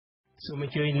សូមអ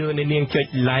ញ្ជើញលោកអ្នកនាងចុច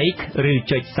like ឬ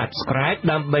ចុច subscribe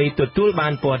ដើម្បីទទួលបា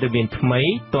នព័ត៌មានថ្មី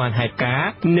ទាន់ហេតុការ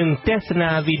ណ៍និងទស្សនា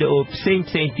វីដេអូផ្សេងៗ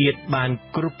ទៀតបាន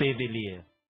គ្រប់ពេលវេលា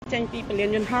ចេញពីពលាន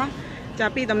យន្តហោះចា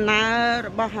ពីដំណើររ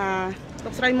បស់លោ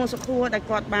កស្រីមួសុខួរដែល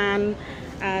គាត់បាន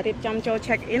រៀបចំចូល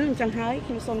check in អញ្ចឹងហើយខ្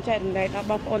ញុំសូមចែករំលែកដល់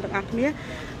បងប្អូនទាំងអស់គ្នា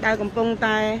ដែលកំពុង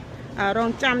តែរង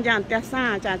ចាំយ៉ាងអន្ទះសារ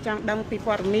ចាចង់ដឹងពី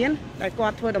ព័ត៌មានដែលគា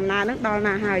ត់ធ្វើដំណើរនឹងដល់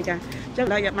ណាហើយចាចឹង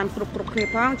ដល់ឲ្យបានគ្រប់គ្នា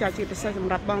ផងចាជាពិសេសស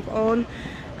ម្រាប់បងប្អូន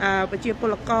ប្រជាព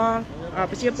លករ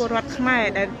ប្រជាពលរដ្ឋខ្មែរ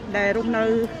ដែលរស់នៅ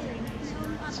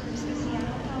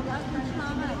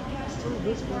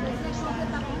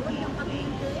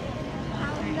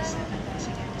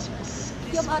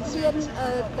ខ្ញុំអត់ហ៊ាន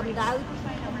កម្ដៅ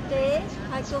ទេ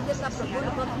ហើយចូលវា19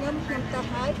របស់ខ្ញុំទៅ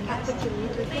ហើយអាពេជ្រជំនាញ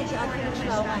ដូចជាអត់ខ្ញុំឆ្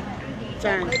លងហើយ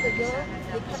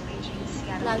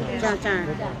ចាចា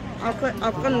អ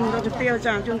រគុណលោកជំទាវ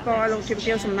ចាជូនពរលោកជំ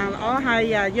ទាវសំណាងល្អហើយ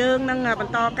យើងនឹងប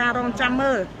ន្តការរងចាំ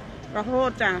មើលរហូត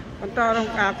ចាបន្ត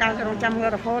ការរងចាំមើល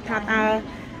រហូតថាតើ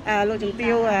លោកជំទា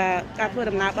វការធ្វើ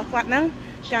ដំណើររបស់គាត់ហ្នឹង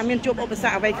ចាមានជួបឧបស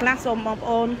គ្គអ្វីខ្លះសូមបងប្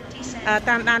អូន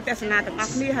តាមដានទស្សនាទាំងអ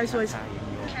ស់គ្នាហើយសួរ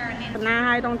បណ្ណា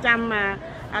ឲ្យរងចាំ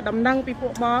ដំណឹងពីពួ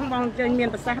កបងចេញមាន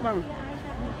ប្រសាសន៍បង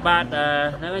បាទ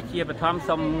ហ្នឹងជាបឋម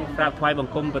សូមក្រាបថ្វាយប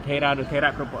ង្គំប្រធេរានុធេ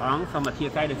រៈគ្រប់ព្រះអង្គសូមអធិ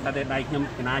ស្ឋានដោយសារតែដៃខ្ញុំ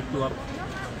កណាជួប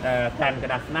កាន់กร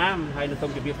ะดาษស្នាមហើយនឹងសូ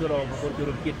មជម្រាបសួរបងប្អូនជន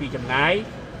រួមជាតិពីចម្ងាយ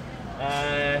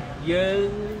យើង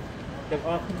ទាំង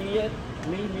អស់គ្នា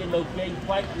នេះមានលោកជេងខ្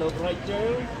វាច់លោក Roger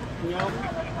ខ្ញុំ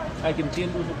ហើយជំទាវ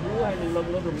លោកសុភួរហើយនឹងលោក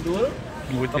រំដួល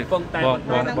កំពុងតែបង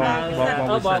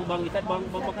និយាយបង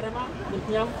គាត់មក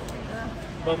ខ្ញុំ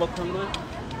បងខ្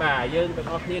ញុំបាទយើងទាំង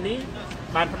អស់គ្នានេះ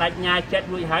បានផ្ដាច់ញ៉ាចិត្ត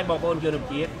រួចហើយបងប្អូនជនរួម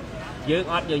ជាតិយើង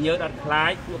អត់ញញើតអត់ខ្លា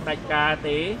ចពួកផ្ដាច់ការ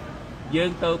ទេយើ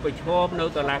ងទៅប្រឈមនៅ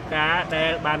តុលាការដែ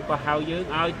លបានកោះហៅយើង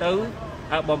ឲ្យទៅ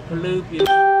បំភ្លឺពី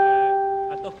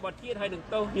ទោសក្បត់ជាតិហើយនឹង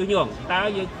ទោសញុះញង់តើ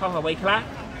យើងខុសអ្វីខ្លះ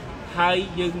ហើយ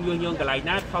យើងញុះញង់កន្លែង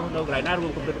ណាខុសនៅកន្លែងណារួ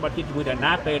មកំណត់ក្បត់ជាតិជាមួយ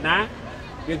ណាពេលណា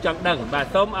យើងចង់ដឹងបាទ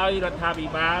សូមឲ្យរដ្ឋាភិ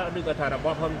បាលឬក៏ថារប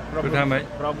ស់ក្រុមភ្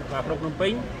នំពេ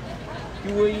ញ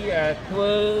ជួយធ្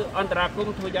វើអន្តរាគម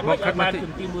ន៍ធ្វើយ៉ាងម៉េចឲ្យបាន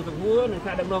ជំទាវមួយសង្ហួរនិង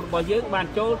ថាដឹកនាំរបស់យើងបាន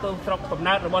ចូលទៅស្រុកកំ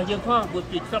ណើតរបស់យើងផងព្រោះ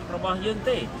ជាស្រុករបស់យើង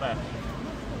ទេបាទ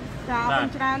ចាអរគុណ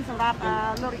ច្រើនសម្រាប់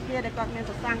លោករិជាដែលគាត់មាន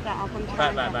ប្រសាសន៍ចាអរគុណច្រើ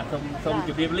នបាទសូមជ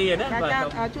ម្រាបលាណាបា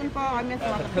ទជូនពរឲ្យមាន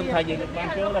សុខភាពខ្ញុំថាយើងបាន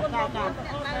ចូលចា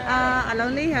ឥឡូវ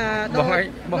នេះបង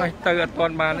ឲ្យទៅអត់ទា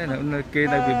ន់បានទេនៅគេ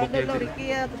នៅវិបុកយើងលោករិជា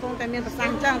កំពុងតែមានប្រសាស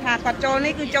ន៍អញ្ចឹងថាគាត់ចូល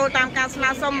នេះគឺចូលតាមការស្នើ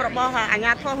សុំរបស់អាជ្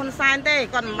ញាធរហ៊ុនសែនទេ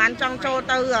គាត់មិនបានចង់ចូល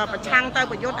ទៅប្រឆាំងទៅ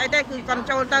ប្រយុទ្ធអីទេគឺគាត់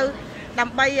ចូលទៅដើ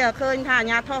ម្បីឃើញថាអា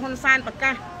ជ្ញាធរហ៊ុនសែនប្រ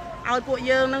កាសឲ្យពួក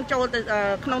យើងនឹងចូលទៅ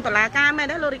ក្នុងតុលាការមែន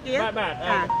ទេលោករិជាបា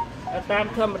ទតាម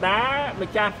ធម្មតា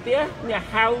ម្ចាស់ផ្ទះអ្នក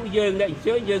ហៅយើងអ្នកអញ្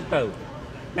ជើញយើងទៅ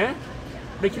ណា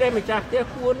ដូច្នេះម្ចាស់ផ្ទះ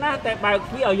គួរណាស់តែបើក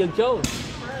ទ្វារឲ្យយើងចូល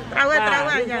ត្រូវហើ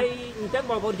យអញ្ចឹង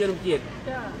បងប្អូនជនរួមជាតិ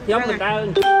ខ្ញុំមិនដែលឲ្យ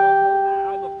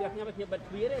មកផ្ទះខ្ញុំបិទ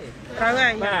ទ្វារទេត្រូវហើ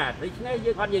យបាទដូច្នេះ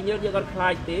យើងអត់យើងអត់ខ្លា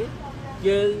ចទេ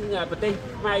យើងប្រទេស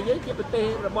ខ្មែរយើងជាប្រទេស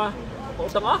របស់បង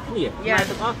ទាំងអស់គ្នាខ្មែរ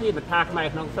ទាំងអស់គ្នាមិនថាខ្មែរ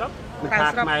ក្នុងស្រុកមិនថា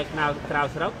ខ្មែរក្រៅ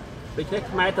ស្រុកដូច្នេះ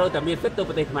ខ្មែរត្រូវតែមានសិទ្ធិទៅ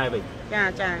ប្រទេសខ្មែរវិញ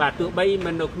ចាបាទទោះបី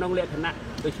មិននៅក្នុងលក្ខណៈ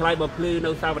ទៅឆ្លើយបំភ្លឺ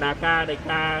នៅសវនាការនៃ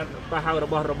ការកោះហៅរ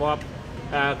បស់របប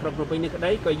ក្រុងភ្នំពេញនេះក្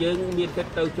តីក៏យើងមានសិទ្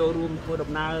ធិទៅចូលរួមធ្វើ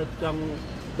ដំណើរចង់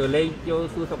ទៅលេងចូល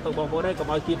សួរសុខទុក្ខបងប្អូនហើយកុំ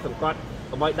ឲ្យជាសង្កត់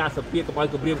កុំឲ្យដាក់សម្ពាធកុំឲ្យ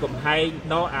គម្រាមកំហែង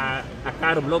ដល់អាកា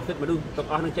ររំលោភសិទ្ធិមនុស្សទាំង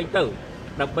អស់នឹងចេញទៅ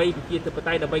ដើម្បីប្រជាធិប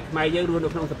តេយ្យដើម្បីខ្មែរយើងរស់នៅ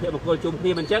ក្នុងសភាពមង្គលជុំគ្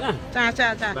នាមិនអញ្ចឹងចា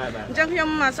អញ្ចឹងខ្ញុំ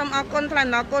សូមអរគុណថ្លែង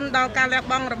អរគុណដល់ការលះ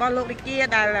បង់របស់លោករិជា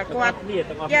ដែលគាត់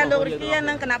ជាលោករិជា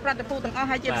និងគណៈប្រតិភូទាំងអស់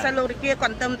ហើយជាពិសេសលោករិជាគា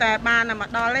ត់តែបានមក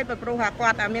ដល់ទេព្រោះគា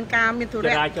ត់មានធុ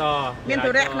រៈ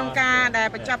ក្នុងការដែល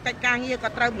បញ្ចប់កិច្ចការងារគា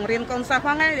ត់ត្រូវបង្រៀនកូនសិស្សផ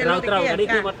ងហ្នឹងលោករិជានេះ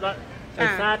គឺដោ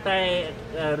យសារតែ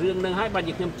រឿងនឹងហើយបាន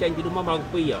ជាខ្ញុំចេញពីនោះមកម៉ោង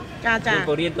2ខ្ញុំ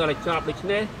ក៏រៀនតរចប់ដូច្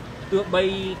នេះទោះបី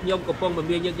ខ្ញុំកំពុងបំ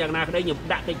ពេញយ៉ាងណាក្តីខ្ញុំ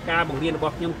ដាក់កិច្ចការបង្រៀនរប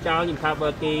ស់ខ្ញុំចោលខ្ញុំថាបើ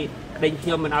គេដេញខ្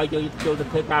ញុំមិនឲ្យចូលទៅ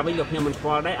ធ្វើការវិញក៏ខ្ញុំមិនខ្វ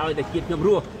ល់ដែរឲ្យតែជាតិខ្ញុំរ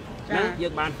ស់ណាយើ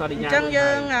ងបានសន្យាអញ្ចឹងយើ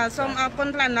ងសូមអរគុណ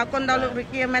ថ្លែងអរគុណដល់លោករិ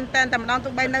ជាមែនតែម្ដង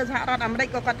ទោះបីនៅសហរដ្ឋអាមេរិក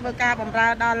ក៏គាត់ធ្វើការបម្រើ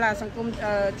ដល់សង្គម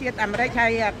ជាតិអាមេរិកហើ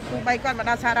យទោះបីគាត់មក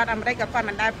ដល់សហរដ្ឋអាមេរិកក៏គាត់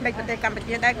មិនដែលភ្លេចប្រទេសកម្ពុ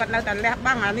ជាដែរគាត់នៅតែលះប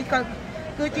ង់អានេះក៏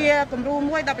គឺជាគំរូ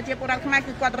មួយដល់ប្រជាពលរដ្ឋខ្មែរ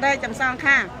គឺគាត់រែកទាំងសង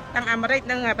ខាងទាំងអាមេរិក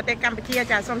និងប្រទេសកម្ពុជា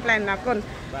ចាសូមថ្លែងអរគុណ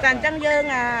តែអញ្ចឹងយើង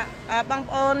បង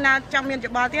ប្អូនណាចង់មានយោ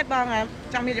បល់ទៀតបង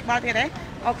ចង់មានយោបល់ទៀតទេ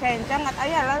អូខេអញ្ចឹងអត់អី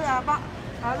ឥឡូវបង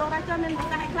លោករ៉ាចូលមានប្រ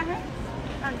សាសន៍អីខ្លះទេ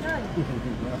អញ្ជើញ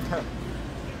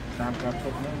តាមការទុ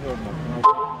កហ្នឹងយកមក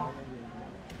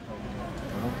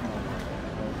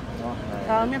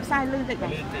មានផ្សាយលឺតិចប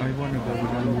ង I want to go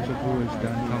with one who supports the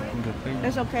outcome from the thing.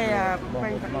 It's okay បែ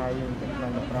រយើងទៅក្នុ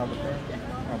ងប្រទេ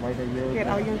សអ្វីដែលយើងគេ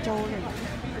ឲ្យយើងចូល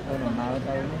ទេ ទៅដំណើរ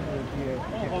ទៅជា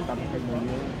តាំងពីមួយ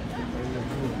យើង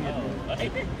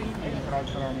ទៅក្រោយ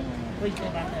ក្រោមវិញ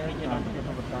បានហើយយើង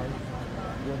ទៅបតៃ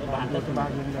យើងបានទៅច្បា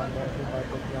ស់យើងយកទៅទៅ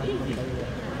យ៉ាង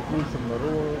មានសម្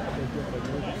រួលទៅជាប្រ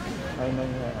យោជន៍ហើយនឹង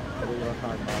រីរដ្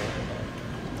ឋាភិបាល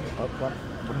អត់គាត់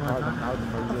បង្ហើយដើម្បី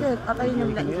យើងអត់អីនឹង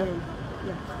ដាក់យើង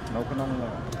នៅក្នុង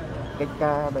កិច្ច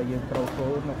ការដែលយើងត្រូវធ្វើ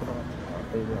នៅក្នុង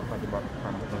ពេលបច្ចុប្បន្នខា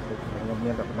ងខ្ញុំ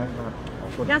មានតែប៉ុណ្ណឹងបាទអ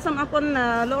រគុណចាសូមអរគុណ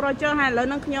លោករជើហើយឥឡូវ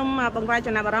ហ្នឹងខ្ញុំបង្វែរ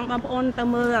ចំណាប់អារម្មណ៍បងប្អូនទៅ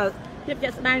មើលភាពជា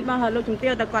ក់ស្ដែងរបស់លោកជំទា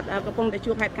វតែគាត់កំពុងតែ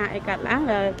ជួបហេតុការណ៍អីកើតឡើង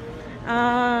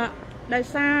ដោយ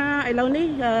សារឥឡូវនេះ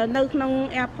នៅក្នុង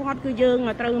airport គឺយើង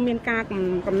ត្រូវមានការ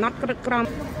កំណត់ក្រឹតក្រម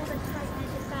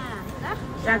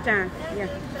ចា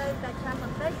ត្រូវតែចាំប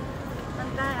ន្តិចប៉ុ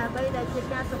ន្តែអ្វីដែលជា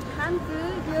ការសំខាន់គឺ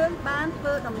យើងបានធ្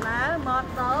វើដំណើរមក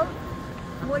ដល់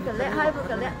មួយកលៈហើយមួយ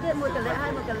កលៈទៀតមួយកលៈហើ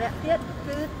យមួយកលៈទៀត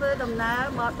គឺធ្វើដំណើរ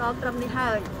មកដល់ត្រឹមនេះហើ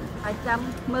យចាំ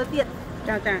មើលទៀត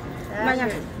ចាហ្នឹងហើ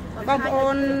យបងប្អូ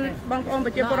នប្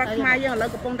រជាពលរដ្ឋខ្មែរយើងឥឡូវ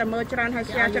កំពុងតែមើលច្រើនហើយ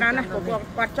share ច្រើនណាស់ព្រោះ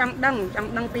គាត់ចង់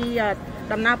ដឹងពី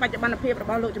ដំណើរបច្ចុប្បន្នភាពរ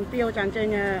បស់លោកជំទាវចាអញ្ជើ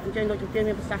ញលោកជំទាវ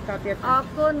មានប្រសាសន៍តទៀតអរ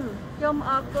គុណខ្ញុំ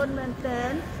អរគុណមែនទែ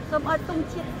នសូមឲ្យទុំ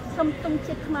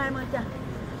ជាតិខ្មែរមកចា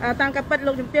តាមការពិត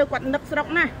លោកជំទាវគាត់នឹកស្រុក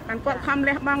ណាស់បានគាត់ខំ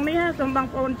លះបង់នេះសូមបង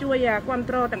ប្អូនជួយគ្រប់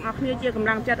គ្រងទាំងអស់គ្នាជាកម្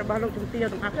លាំងចិត្តរបស់លោកជំទាវ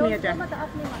ទាំងអស់គ្នាចាចូលមកទាំងអ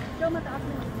ស់គ្នា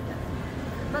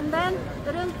មិនមែន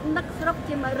រឿងនឹកស្រុក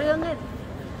ជាមួយរឿងទេ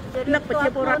នឹកប្រជា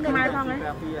ពលរដ្ឋខ្មែរផងហ៎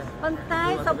ប៉ុន្តែ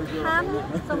សំ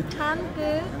ខាន់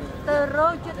គឺទៅរ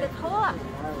កយុត្តិធម៌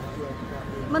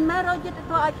មិនមែនរកយុត្តិ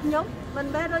ធម៌ឲ្យខ្ញុំមិន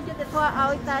មែនរកយុត្តិធម៌ឲ្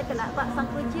យតែគណៈបកសង្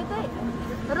គ្រោះជាតិទេ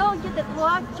រកយុត្តិធ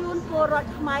ម៌ជូនពលរដ្ឋ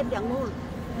ខ្មែរទាំងមូល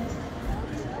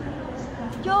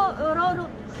ចូលរក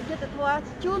យុត្តិធម៌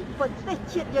ជូនប្រទេស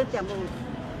ជាតិយើងទាំងមូល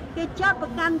គេចាត់ប្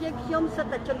រកាន់យើងខ្ញុំសិ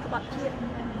ទ្ធិជនក្បត់ជាតិ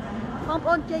បងប្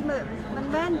អូនជ័យមើលមិន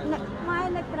មែនអ្នកខ្មែរ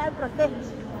នៅក្រៅប្រទេស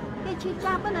គេឈឺ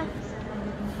ចាប់ណា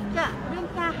ចារឿង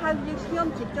ការហៅយើងខ្ញុំ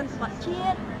ជាជនក្បត់ជា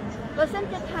តិបើសិន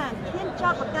ជាថាឈានចោ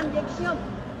តប្រកាន់យើងខ្ញុំ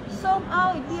សូមឲ្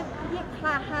យវាក្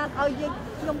លាហានឲ្យយើង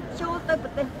ខ្ញុំចូលទៅប្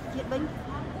រទេសជាតិវិញ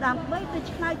ដើម្បីទៅ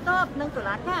ឆ្លើយតបនឹងតុ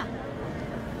លាការ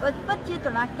បើពិតជា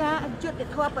តុលាការយុត្តិ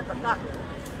ធម៌ពិតប្រាកដ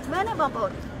មែនទេបងប្អូ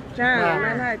នចា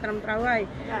មែនហើយត្រឹមត្រូវហើយ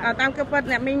តាមគឺពិត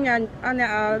អ្នកមីង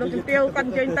លោកជំទាវគាត់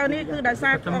អញ្ជើញទៅនេះគឺដោយ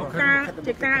សារកា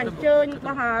រអញ្ជើញរប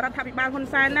ស់រដ្ឋាភិបាលហ៊ុន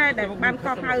សែនដែរដែលបានខ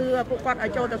កហៅពួកគាត់ឲ្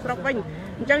យចូលទៅស្រុកវិញ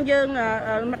អញ្ចឹងយើង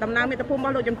ដំណើរមាតុភូមិរប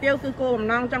ស់លោកជំទាវគឺគោលបំ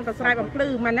ណងចង់ទៅស្រែបំភ្លឺ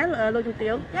មែនទេលោកជំទា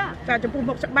វចាចំពោះ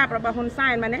មុខច្បាប់របស់ហ៊ុនសែ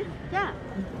នមែនទេចា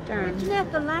ដូច្នេះ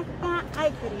តុលាការឯ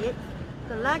ករាជ្យ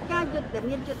តុលាការយុត្តិ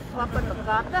មានយុត្តិធម៌ពិតប្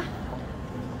រាកដណា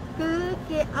គឺ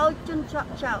គេឲ្យជនជា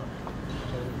ប់ចោល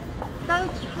ទៅ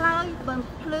ឆ្លើយបំ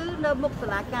ភ្លឺនៅមុខតុ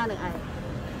លាការនឹងឯង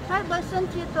ហើយបើសិន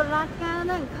ជាតុលាការ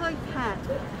នឹងឃើញថា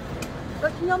ដូ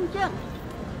ចខ្ញុំចឹង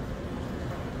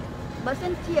បើសិ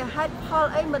នជាហេតុផល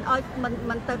អី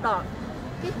មិនទៅដល់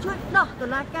គេជួយដោះតុ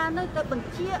លាការនឹងទៅបញ្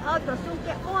ជាឲ្យក្រសួង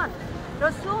ពាក់ព័ន្ធក្រ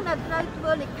សួងដែលត្រូវធ្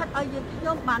វើលិខិតឲ្យយើងខ្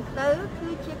ញុំបានទៅគឺ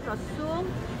ជាក្រសួង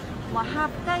មហា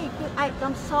ផ្ទៃគឺឯកឧត្ត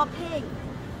មសខេង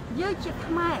យើងជា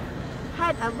ខ្មែរហេ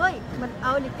តុអ្វីមិន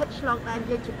ឲ្យលិខិតឆ្លងដែន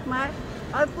យើងជាខ្មែរ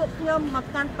ឲ្យពួកខ្ញុំមក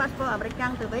កាន់ប៉ាសពតអាមេរិក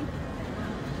ទៅវិញ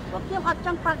ពួកខ្ញុំអត់ច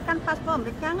ង់កាន់ប៉ាសពតអាមេ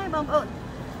រិកទេបងប្អូន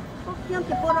ពួកខ្ញុំ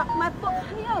ជាពលរដ្ឋខ្មែរពួក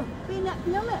ខ្ញុំពីរអ្នក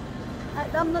ខ្ញុំនេះហើយ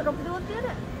ដំណើររំដួលទៀត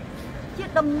ជា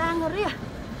តំណាងរាស្ត្រ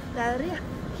ដែលរាស្ត្រ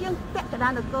ជាងពាក់កណ្ដា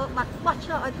លនគរបាត់បោះឆ្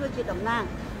នោតឲ្យធ្វើជាតំណាង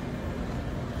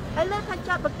ហើយលើថា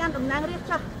ចាត់ប្រកាន់តំណាងរាស្ត្រ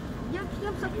ចាស់យើងខ្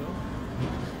ញុំសុខ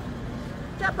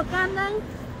ចាត់ប្រកាន់ហ្នឹង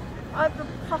ឲ្យ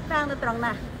ផុសតាំងនៅត្រង់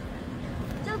ណា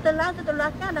ចឹងទៅឡើងទៅតុលា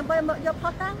ការដើម្បីមកយកផុ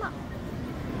សតាំងមក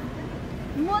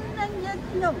មុននឹងយើង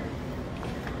ខ្ញុំ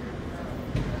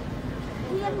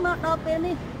ហ៊ានមកដល់ពេល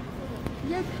នេះ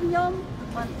យើងខ្ញុំ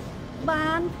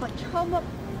បានប្រឈមមុខ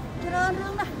ច្រើនរឿ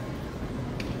ងណាស់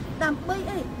ដើម្បី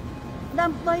អីដើ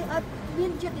ម្បីឲ្យមា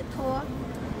នយុត្តិធម៌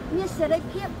មានសេរី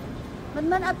ភាពមិន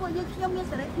មែនឲ្យពួកយើងខ្ញុំមាន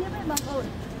សេរីភាពទេបងប្អូន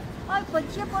ឲ្យប្រ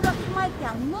ជាពលរដ្ឋខ្មែរ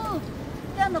ទាំងមូល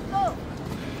ទាំងនគរ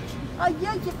ឲ្យ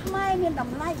យើងជាខ្មែរមានត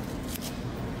ម្លៃ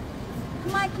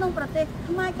ខ្មែរក្នុងប្រទេស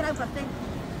ខ្មែរក្រៅប្រទេស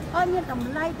ឲ្យមានត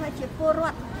ម្លៃថាជាពលរ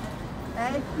ដ្ឋដែ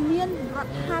លមានរ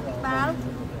ដ្ឋាភិបាល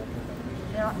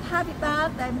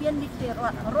ដែលមាននីតិរ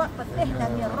ដ្ឋប្រទេសដែ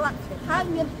លមានរដ្ឋហើយ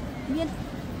មាន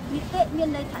នីតិមាន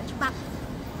ន័យថាច្បាប់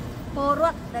ពលរ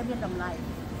ដ្ឋដែលមានតម្លៃ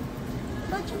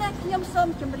ដូច្នេះខ្ញុំសូម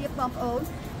ជម្រាបបងប្អូន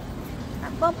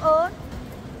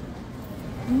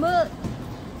មើល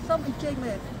សូមអញ្ជើញ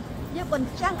មើលយើងប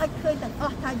ញ្ចាំងឲ្យឃើញទាំងអ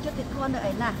ស់ថាយុត្តិធម៌នៅ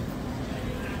ឯណា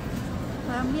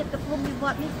មាតុភូមិវ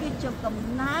ត្តនេះគឺជាកំ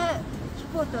ណើឆ្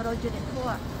ពោះទៅរកយុត្តិធ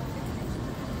ម៌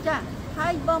ចាហើ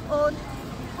យបងប្អូន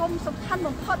ធំសំខាន់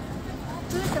បំផុត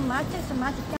គឺសមា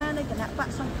ជិកានៃគណៈប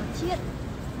ក្សសង្គ្រោះជាតិ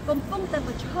កំពុងតែ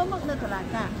ប្រឈមមកនៅតុលា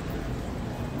ការ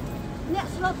អ្នក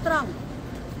ស្លូតត្រង់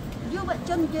យុវ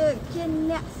ជនយើងជា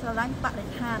អ្នកស្រឡាញ់បរិ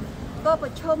ស្ថានក៏ប្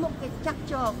រឈមមុខគេចាក់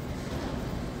ចោល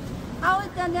ឲ្យ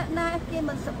តែអ្នកណាគេ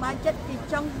មិនសប្បាយចិត្តគេ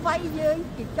ចង់វាយយើង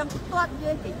គេចង់ផ្ទាត់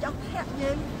យើងគេចង់ធាក់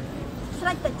យើងស្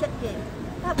រេចតែចិត្តគេ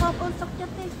តែបងប្អូនសុខចិ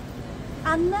ត្តទេ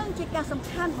អានឹងជាការសំ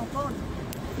ខាន់បងប្អូន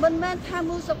មិនមែនថា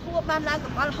មូសុខួរបានឡើងក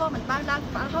ប៉ាល់ហោះមិនបានឡើងក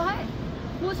ប៉ាល់ហោះទេ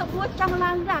មូសុខួរចង់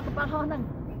ឡើងដែរកប៉ាល់ហោះហ្នឹង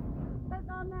ទៅ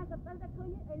ដល់ណាក៏ទៅតែឃើញ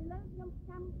ឥឡូវខ្ញុំ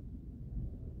ចាំ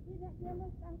ពីអ្នកយើង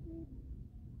នេះតាំងពី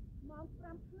ម៉ោង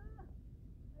5ព្រឹក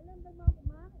ឥឡូវទៅម៉ោងប្រ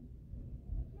ហែល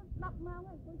ខ្ញុំ10ម៉ោង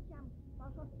ហើយtôiចាំបើ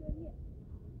ខុសជើងនេះ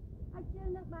ហើយជើង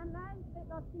នឹងបានឡើងទៅ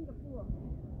ដល់សិង្ហបុរី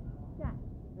ចា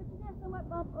ដូច្នេះសូមឲ្យ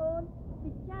បងប្អូន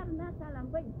ពិចារណាសារឡើង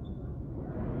វិញ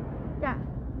ចា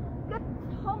គិត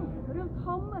ធំរឿង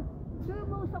ធំគឺ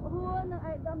មូសុខហួរនៅ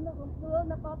ឯដំណឹករំដួល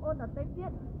នៅបងប្អូនដទៃទៀ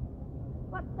ត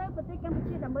គាត់ទៅប្រទេសកម្ពុ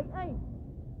ជាដើម្បីអី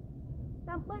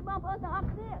ដើម្បីបងប្អូនទាំងអស់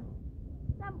គ្នា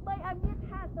ដើម្បីឲ្យមាន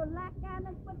ថាតុលាការ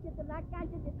នឹងពិតជាតុលាការ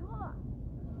យុត្តិធម៌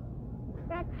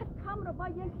ការខិតខំរប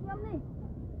ស់យើងខ្ញុំនេះ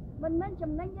មិនមែន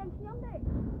ចំណេញយើងខ្ញុំទេ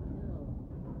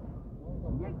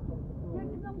យើង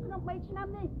ក្នុង3ឆ្នាំ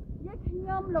នេះយើងខ្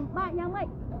ញុំលំបាកយ៉ាងម៉េច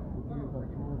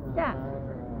ចា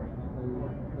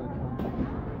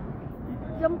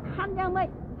សំខាន់យ៉ាងម៉េច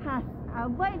ថា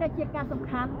អ្វីដែលជាការសំ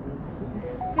ខាន់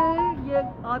គឺយើង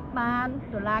ឲ្យបាន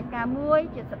តុលាការមួយ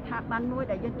ជាស្ថាប័នមួយ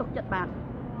ដែលយើងទុកចិត្តបាន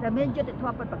ដែលមានយុត្តិធ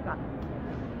ម៌ពិតប្រាកដ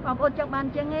បងប្អូនចង់បានអ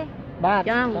ញ្ចឹងទេបាទ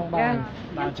ចង់បាន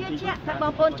ខ្ញុំជឿជាក់ថាប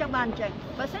ងប្អូនចង់បានអញ្ចឹង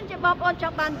បើសិនជាបងប្អូនច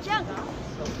ង់បានអញ្ចឹង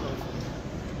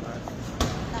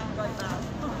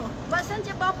បើសិន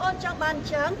ជាបងប្អូនចង់បានអ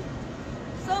ញ្ចឹង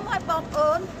សូមឲ្យបងប្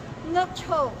អូនងើបឈ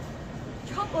ប់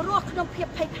រស់ក្នុងភាព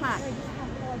ភ័យខ្លាច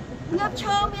ងើបឈ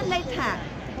រមានន័យថា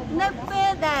នៅពេល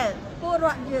ដែលពលរ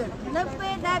ដ្ឋយើងនៅពេ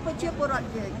លដែលប្រជាពលរដ្ឋ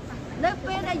យើងនៅ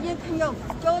ពេលដែលយើងខ្ញុំ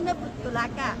ចូលនៅតុលា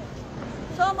ការ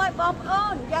សូមឲ្យបងប្អូ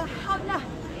នយ៉ាងហោចណាស់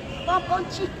បងប្អូន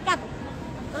ជិះកាត់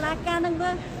តុលាការនឹងមើ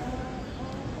ល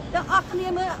ទាំងអស់គ្នា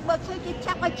មើលបើឃើញគេ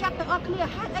ចាប់ឲ្យចាប់ទាំងអស់គ្នា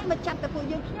ហេតុអីមកចាប់តែពួក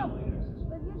យើងខ្ញុំ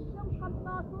បើយើងខ្ញុំខំត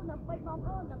ស៊ូដើម្បីបងប្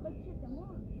អូនដើម្បីជាតិទាំងមូ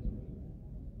ល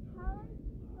ហើយ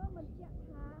ក៏មិនចាក់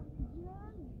ថាយើ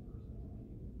ង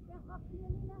ទាំងអស់គ្នា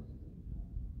នេះណា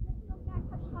ក្នុងការ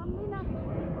ខិតខំនេះណា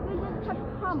គឺយើងខិត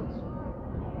ខំ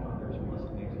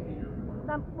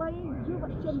ដើម្បីយុវ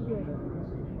ជនយើ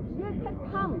ងខិត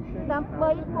ខំដើម្បី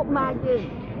កុមារ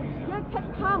យើងខិត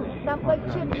ខំដើម្បី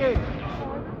ជាតិយើង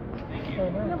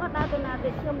ខ្ញុំអត់ដើរទៅណាទេ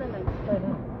ខ្ញុំនៅនឹង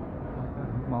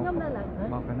ខ្ញុំនៅនឹង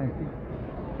មកខាងនេះទី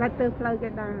តែទៅផ្លូវគេ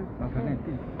ដើរមកខាងនេះ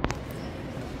ទី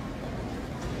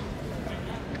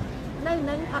នៅ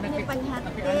នឹងអត់មានបញ្ហា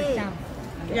ទេ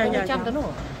យ៉ាចាំទៅនោះ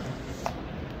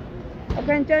អូ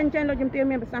ខេអញ្ចឹងលោកជំទាវ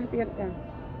មានប្រសាសន៍ទៀតចា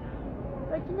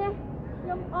ដូច្នេះខ្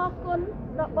ញុំអរគុណ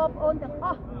ដល់បងប្អូនទាំងអ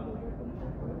ស់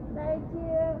ដែលជា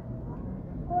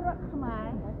ពលរដ្ឋខ្មែរ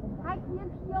ហើយខ្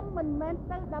ញុំមិនមែន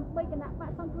ទៅដើម្បីគណៈបក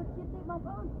សង្គ្រោះជាតិទេបង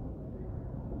ប្អូន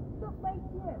ទោះបី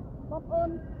ជាបងប្អូន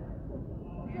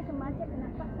ជាសមាជិកគណៈ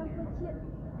បកសង្គ្រោះជាតិ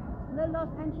នៅ Los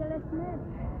Angeles នេះ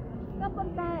ក៏ប៉ុ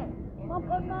ន្តែបង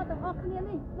ប្អូនទាំងអស់គ្នា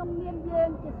នេះក្នុងនាមយើង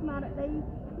ជាស្មារតី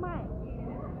ខ្មែរ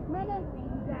មែនទេ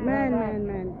មែន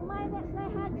ខ្មែរអ្នកស្នេ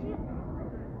ហាជាតិ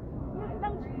យើងដឹ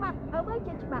ងច្បាប់អ្វី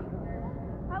ជាច្បាប់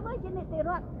អ្វីជានីតិរ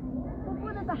ដ្ឋពួ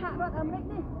កនៅសហរដ្ឋអាមេរិក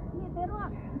នេះនីតិរ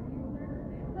ដ្ឋ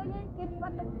គេប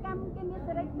ដកម្មគេមាន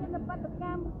សេរីភាពនៅបដក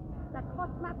ម្មតែខុស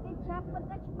ច្បាប់គេចាប់ប៉ុន្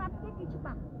តែច្បាប់គេគឺច្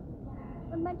បាប់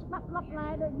មិនមែនច្បាប់លបឡា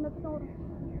យដូចនៅក្នុង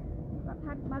រដ្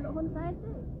ឋាភិបាលលោកហ៊ុនសែន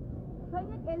ទេឃើញ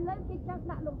គេលើគេចង់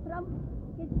ដាក់លោកត្រឹម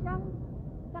គេចង់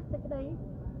កាត់សេចក្តី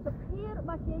សុភារប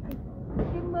ស់គេ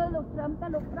មើលលោកត្រឹមតែ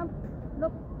លោកត្រឹមលោ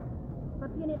កប្រ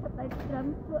ធានាធិបតីត្រឹម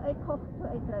ធ្វើអីខុសធ្វើ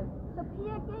អីត្រូវសុ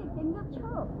ភាគេងើបឈ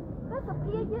រតែសុ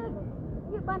ភាយើង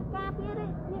វាបានការពារទេ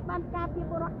វាបានការពារ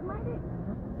ពលរដ្ឋខ្មែរទេ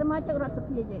សមាជិករដ្ឋស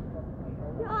ភាយើង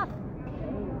វាអត់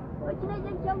ដូច្នេះ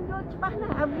យើងចង់យល់ច្បាស់ណា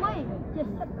ស់អ្វីជា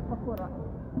សិទ្ធិរបស់ពលរដ្ឋ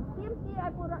ទាមទារឲ្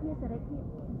យពលរដ្ឋមានសេរីភាព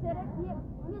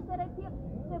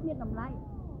គឺមានតម្លៃ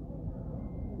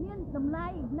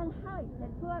នឹងហើយដែ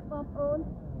លធ្វើឲ្យបងប្អូន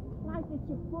ខ្លាចទៅ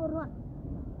ជាពលរដ្ឋ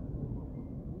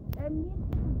ដែលមាន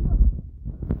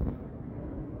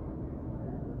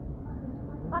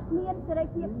អត់មានសេរី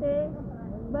ភាពទេ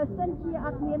បើសិនជាអ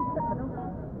ត់មានសិទ្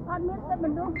ធិម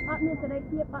នុស្សអត់មានសេរី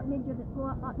ភាពអត់មានយុត្តិធ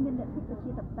ម៌អត់មានលទ្ធិប្រ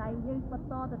ជាធិបតេយ្យយើងបន្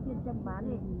តទៅទៀតចឹងបាន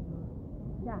ទេ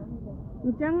ចាអ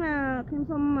ញ្ចឹងខ្ញុំ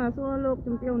សូមសួរលោក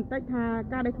ជំទាវបន្តិចថា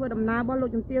ការដែលធ្វើដំណើររបស់លោក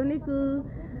ជំទាវនេះគឺ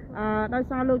ដោយ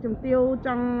សារលោកជំទាវច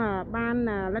ង់បាន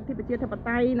លទ្ធិប្រជាធិប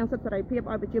តេយ្យនិងសិទ្ធិសេរីភាព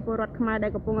ឲ្យប្រជាពលរដ្ឋខ្មែរដែ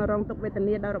លកំពុងរងទុក្ខវេទ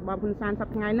នាដោយរបបហ៊ុនសែនស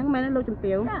ប្តាហ៍ថ្ងៃហ្នឹងមែនទេលោកជំ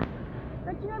ទាវចា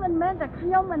ដូច្នេះមិនមែនតែខ្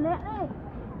ញុំម្នាក់ទេ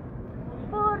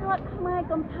ពលរដ្ឋខ្មែរ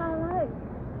កំថើហើយ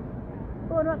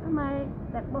ពលរដ្ឋខ្មែរ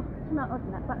ដែលបោះឆ្នោតអត់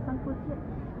ណាបាក់សង្គ្រោះជាតិ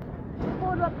ព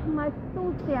លរដ្ឋខ្មែរទូ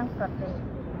ទាំងប្រទេស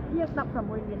ជាង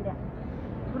16លាននាក់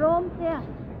ព្រមទាំង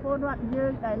ពលរដ្ឋយើ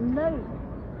ងដែលនៅ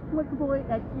មួយ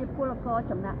ដែលជាពលករ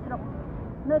ចំណាក់ស្រុក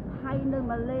នៅថៃនៅ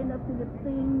ម៉ាឡេនៅហ្វីលី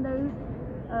ពីននៅ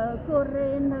កូរ៉េ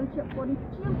នៅជប៉ុន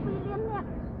ជាង2លាននាក់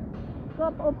ក៏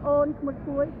បងប្អូនមួ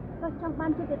យក៏ចង់បា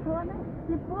នយុត្តិធម៌ដែរ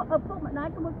ពីព្រោះឪពុកម្ដាយ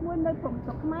មួយនៅព្រំស្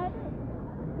រុកខ្មែរ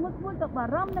មួយក៏បា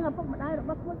រម្ភនឹងឪពុកម្ដាយរប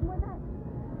ស់មួយដែរ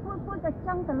មួយក៏ច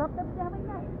ង់ត្រឡប់ទៅផ្ទះវិញ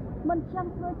ដែរមិនចង់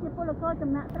ធ្វើជាពលករ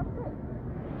ចំណាក់ស្រុកទេ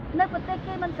នៅប្រទេស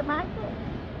គេមិនសប្បាយទេ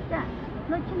ចា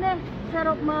ដូច្នេះស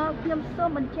រុបមកខ្ញុំសូម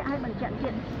បញ្ជាក់ឲ្យបញ្ជាក់ទៀ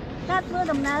តការធ្វើ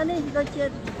ដំណើរនេះដូចជា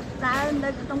ដើរនៅ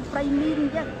ក្នុងព្រៃមីនអ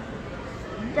ញ្ចឹង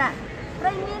ចាព្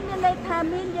រៃមីនមានន័យថា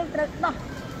មីនយើងត្រូវ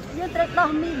ដោះ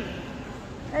មីន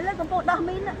ហើយលើកំពុងដោះ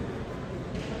មីន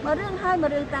មករឿង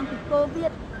តាំងពីកូវី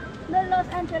ដនៅ Los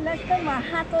Angeles ទៅមក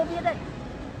ហាកូវីដ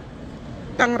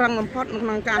តាំងរងបំផុតក្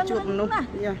នុងការជួបមនុស្ស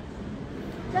យ៉ា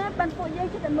ចាបានពួកយើង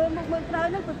ជិតតែមើលមុខមើលក្រោយ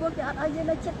ហ្នឹងព្រោះគេអត់ឲ្យយើង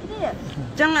នៅចិត្តគ្នាអ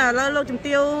ញ្ចឹងឥឡូវលោកជំ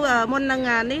ទាវមុននឹង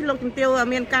នេះលោកជំទាវ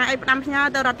មានការអីផ្ដាំផ្ញើ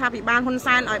ទៅរដ្ឋាភិបាលហ៊ុន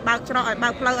សែនឲ្យបើកច្រកឲ្យបើ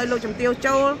កផ្លូវឲ្យលោកជំទាវ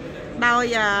ចូលដោយ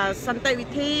សន្តិវិ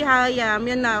ធីហើយ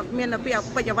មានពាក្យ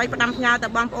ពេចន៍អ្វីផ្ដាំផ្ញើទៅ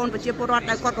បងប្អូនប្រជាពលរដ្ឋ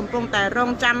ដែលគាត់កំពុងតែរ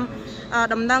ងចាំ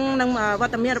ដំណឹងនិងវ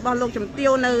ត្តមានរបស់លោកជំទា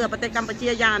វនៅប្រទេសកម្ពុជា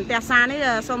យ៉ាងអន្ទះសារនេះ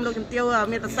សូមលោកជំទាវ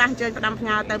មានប្រសាសន៍អញ្ជើញផ្ដាំផ្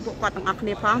ញើទៅពួកគាត់ទាំងអស់គ្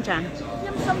នាផងចា៎ខ្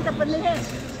ញុំសូមតែប៉ុណ្្នេះទេ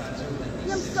ខ្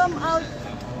ញុំសូមឲ្យ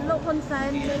លោកហ៊ុនសែន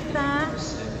មេត្តា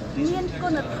មានគុ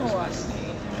ណធម៌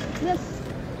មាន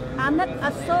អាណិត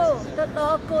អាសូរទៅដ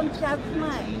ល់កូនចៅខ្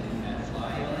មែរ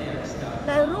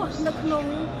ដែលរស់នៅក្នុង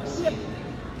ភាព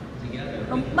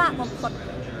លំបាកបំផុត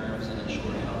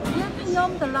ខ្ញុំ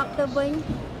ត្រឡប់ទៅវិញ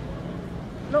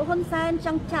លោកហ៊ុនសែនច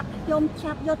ង់ចាប់ខ្ញុំ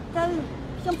ចាប់យកទៅ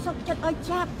ខ្ញុំសុខចិត្តឲ្យ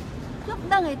ចាប់ខ្ញុំ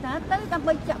ដឹងឯតាទៅដើម្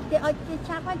បីចាប់គេឲ្យគេ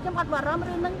ចាប់ហើយខ្ញុំអត់បារម្ភ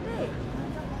រឿងហ្នឹងទេ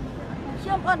ខ្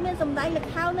ញុំអត់មានសម្ដែងល្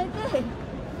ខោនអីទេ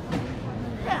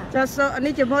ចាស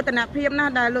នេះជាមោទនភាពណា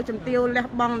ស់ដែលលោកជំទាវលះ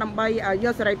បង់ដើម្បីយ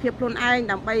កសេរីភាពខ្លួនឯង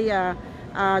ដើម្បី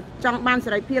ចង់បាន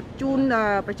សេរីភាពជូន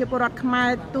ប្រជាពលរដ្ឋខ្មែរ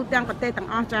ទូទាំងប្រទេសទាំង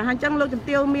អស់ចា៎ហើយអញ្ចឹងលោកជំ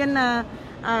ទាវមាន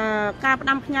ការផ្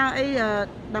ដាំផ្ញើអី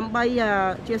ដើម្បី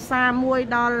ជាសារមួយ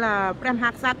ដល់ព្រះមហា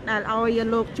ក្សត្រដែលឲ្យ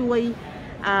លោកជួយ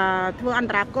ធ្វើអន្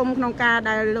តរាគមន៍ក្នុងការ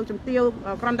ដែលលោកជំទាវ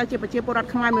គ្រាន់តែជាប្រជាពលរដ្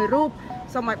ឋខ្មែរមួយរូប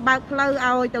សូមឲ្យបើកផ្លូវ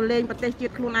ឲ្យទៅលេងប្រទេសជា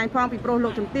តិខ្លួនឯងផងពីព្រោះលោ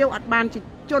កជំទាវអត់បានជា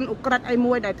ជនឧក្រិដ្ឋអី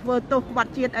មួយដែលធ្វើទោសក្ប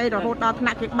ត់ជាតិអីរហូតដល់ថ្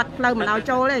នាក់គេបាត់ផ្លូវមិនឲ្យ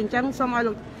ចូលទេអញ្ចឹងសូមឲ្យ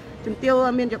លោកជំទាវ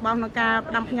មានយោបល់ក្នុងការ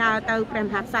ផ្ដាំផ្ញើទៅព្រះម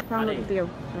ហាក្សត្រផងលោកជំទាវ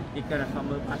ទីការសំ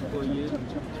មើបាត់គួយយើង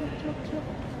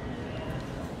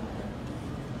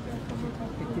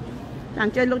អ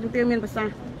ញ្ជើញលោកជំទាវមានប្រសាស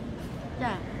ន៍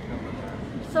ចា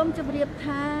សូមជម្រាប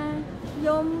ថាខ្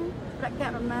ញុំប្រកាស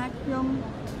ណាខ្ញុំ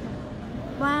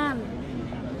បាន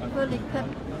ធ្វើលិខិត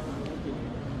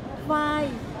ថ្វាយ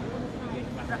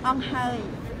ព្រះអង្គហើយ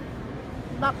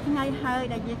10ថ្ងៃហើយ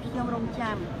ដែលយើងខ្ញុំរង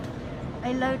ចាំ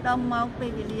ឥឡូវដល់ម៉ោងពេល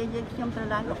វេលាយើងខ្ញុំត្រូវ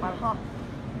ឡើងកប៉ាល់ហោះ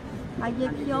ហើយយើ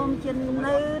ងខ្ញុំជា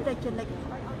នៅតែចំណិច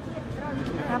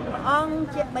ថាព្រះអង្គ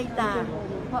ជាបិតា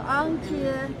ព្រះអង្គជា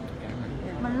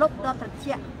មនុស្សដ៏ត្រ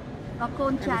ជាក់ដល់កូ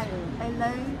នចៅឥ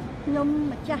ឡូវខ្ញុំ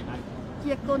ម្ចាស់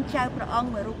ជាកូនចៅព្រះអង្គ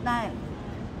មួយរូបដែរ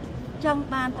ចង់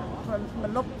បានម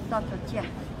នុស្សដ៏ត្រជាក់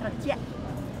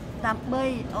ដើម្បី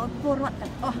ឲ្យពលរដ្ឋ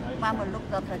ទាំងអស់បានមនុស្ស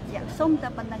ដ៏ត្រជាក់សូមតែ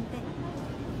ប៉ុណ្្នឹងទេ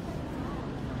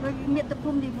ដោយមាតុភូ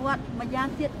មិនិវត្តន៍ម្យ៉ាង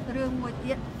ទៀតរឿងមួយ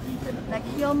ទៀតដែល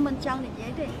ខ្ញុំមិនចង់និយា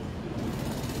យទេ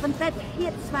ប៉ុន្តែធា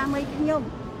តុស្វាមីខ្ញុំ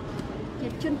ជា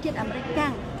ជនជាតិអាមេរិកកាំ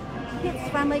ងធាតុ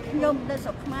ស្វាមីខ្ញុំនៅស្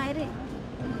រុកខ្មែរទេ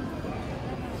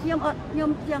ខ្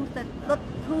ញុំចង់ទៅដុត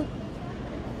ធូប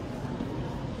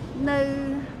នៅ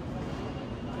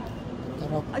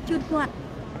ឲ្យជូនគាត់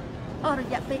អស់រ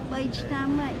យៈពេល3ឆ្នាំ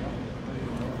ហើយ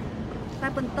តែ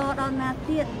បន្តដល់ណា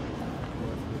ទៀត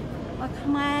អត់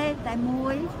ខ្មែរតែមួ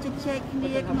យជជែកគ្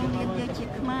នាក្នុងនាមយើងជា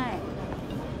ខ្មែរ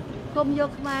គុំយក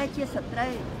ខ្មែរជាសត្រូ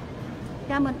វ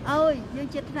ចាំមិនអើយយើង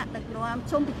ជាថ្នាក់ដឹកនាំ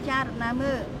សូមពិចារណា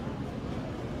មើល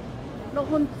លោក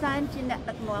ហ៊ុនសែនជាអ្នក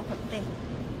ដឹកនាំប្រទេស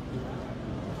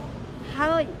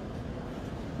ហើយ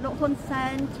លោកហ៊ុនសែ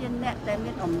នជាអ្នកដែល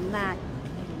មានអំណាច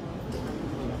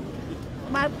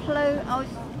បើផ្លូវឲ្យ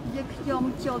យើងខ្ញុំ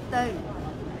ចូលទៅ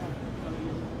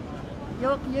យ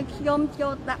កយើងខ្ញុំចូ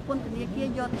លដាក់ពន្ធនាគារ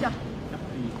យកចោះ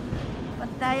ប៉ុ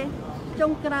ន្តែចុ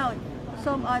ងក្រោយ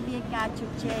សូមឲ្យមានការជ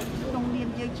ជែកក្នុងនាម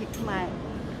យើងជាខ្មែរ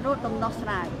រត់ដំណោះស្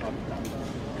រាយ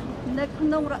នៅក្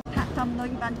នុងរដ្ឋធម្មនុ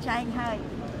ញ្ញបានចែងហើយ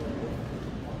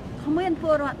គ្មានព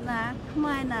លរដ្ឋណាខ្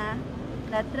មែរណា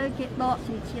ដែលត្រូវគេដកស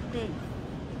ញ្ជាតិទេ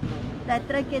ដែល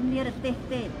ត្រូវគេនិរទេស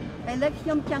ទេឥឡូវខ្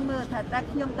ញុំចង់មើលថាតើ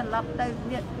ខ្ញុំត្រឡប់ទៅ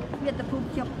មាតុភូមិ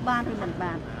ខ្ញុំបានឬមិន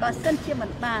បានបើសិនជាមិ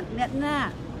នបានអ្នកណា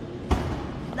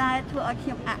ได้ทั่วเ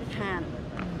ขียมอาคาร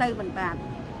เติมบาน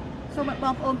สมบัติบ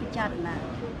องโอมพิจารณา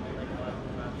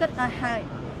ก็ได้ให้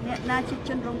เนี่ยนาชิจ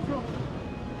นรงครุก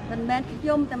มันแม่นย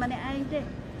มแต่มันในไอ้เด้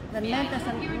มันแม่นแต่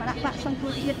สังมาละปะสังครุ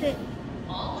เทียเด้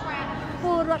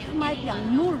ผู้รถไม่อย่าง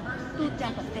นู่นตู้จา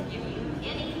งประเทศ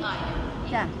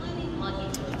จ้ะ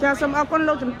จะสมเอาคน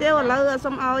ลูกจำเตี้ยวแล้วส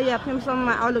มเอาอย่าเพิ่มสมม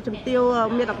าเอาลูกจำเตี้ยว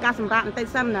มีหลักการสำรันไต่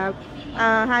ซ้ำนะ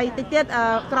ให้ติดเตี้ย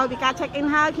กราววิการเช็คอิน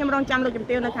ให้เพิ่มรองจำลูกจำเ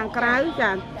ตี้ยวในทางกลางจะ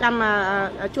จ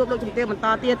ำช่วยลูกจำเตี้ยวมันต่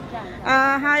อเตี้ย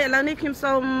ให้แล้วนี่เพิ่มส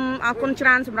มเอาคนชร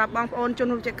าญสำหรับบางคนจน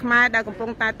ลูกเจ็ดขมายได้กำปง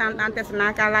ตายตามเทศนา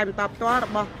การไล่มันต่อตัวหรื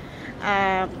อบ่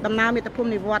ดำน้ำมีแต่พุ่ม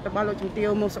ในวัดแต่บ่ลูกจำเตี้ย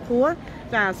วมุสคัว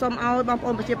จะสมเอาบางค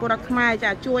นไปเชียร์ปรขมายจะ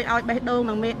ช่วยเอาใบดงห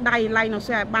นังเม็ดได้ไล่หนังเ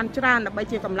สียบานชราญใบเ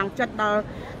ชียร์กำลังจัดดอ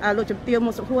ลูกจำเตี้ยว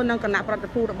มุสคัวนั่งคณะปฏิ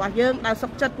พูดบ่เยอะได้ส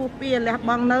กจัดผู้เปลี่ยนและ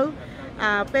บางเนื้อ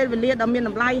เป็นเวลีดำมี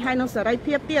น้ำไล่ให้นังเสรีเ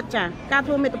พียบเตี้ยจ้ะการ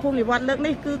ทุ่มเมตพุ่มในวัดเลิก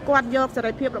นี่คือกวาดยกเส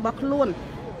รีเพียบระบบล้วน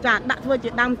จะดักเพื่อจิ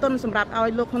ตดำต้นสำหรับเอา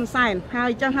ลูกคนใส่ให้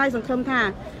จะให้สังคมท่า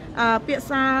เปีย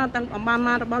ซาตั้งออกม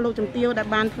าระบบลูกจำเตี้ยวได้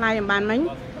บานไทยบานมั้ง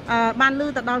บ้านลือ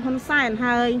แต่ดอนคนใส่ใ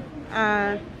ห้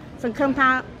สังคมท่า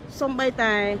ส้มใบแ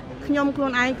ต่ขยมครู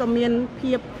นไอก็มีเ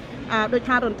พียบโดยท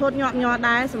ารุณโทษยอไ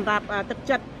ด้สำหรับตึก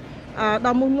จัดด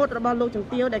อมมุดระบลูกจำ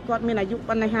เตี้ยวได้กอดมีอายุ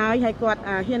ปันในหายให้กอด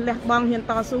เฮียนแหลกบองเฮียน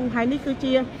ต่อสู้ให้นี่คือเ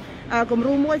ชียกลุ่ม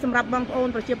รู้มวยสำหรับบางโอน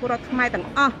ประเชียปรขมายต่าง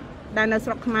อ้อได้ในส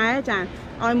ระขมายจ้ะ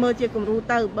ออยเมื่อเชียกลุ่มรู้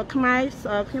เตอร์บักขมาย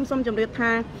เข้มส้มจำเรียบท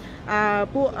าง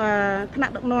ผู้คณะ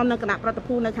ดอกนอนในคณะประ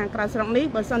ตูในทางกลางสระนี้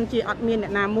เบอร์ซันเชียอดเมียนเนี่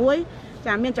ยนามวยจ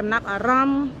ะมีจำนับอารม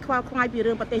ณ์ความคลายปีเ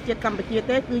รื่องประเทศเจ็ดกัมพูชีเ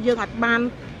ต้คือยังอัดบาน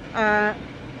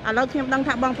เราเข้มดัง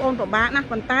ทับบางโอนตัวบ้านะ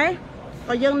คนใต้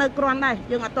ก็ยังในกรอนได้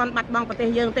ยังอัดตอนบัดบางประเทศ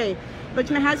ยังเต้โดยเฉ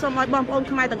พาะให้สมัยบางคน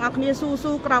ขมายต่างออกนี่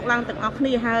สู้กรอกลังต่างออก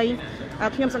นี่ให้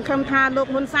เข้มสังคมทาลูก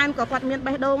คนซานก็ฟัดเมียนใบ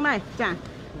โดงได้จ้ะ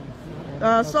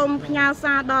ส้มพญาซ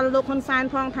าดอลลูกคนซาน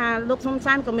พองทาลูกส้มซ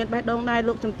านก็เมียนใบโดงได้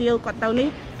ลูกจำเตียวกอดเตานี้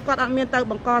กอดอัดเมียนเตา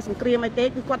บังกอสังเกตไอเต้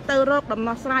คือกอดเตาโรคดำน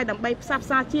อสไลดำใบซับ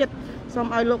ซาเชียดส้ม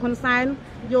เอาลูกคนซาน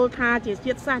โยธาจีเชี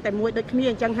ยดซาแต่มวยโดยขี้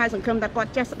จังให้สังคมแต่กอด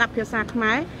แจ๊สดับเพียซาขม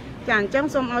ายจางจัง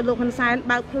ส้มเอาลูกคนซาน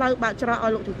บ่าวเพลย์บ่าวจระเอา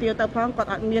ลูกจำเตียวเตาพองกอด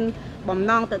อัดเมียนบ่ม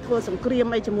นองแต่ทั่วสังเกต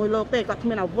ไอจมูกโลกเต้กอดเ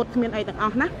มียนเอาวุฒิเมียนไอต่างออ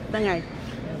กนะได้ไง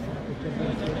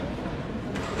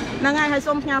นางไงให้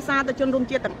ส้มพญาซาแต่จนรุมเ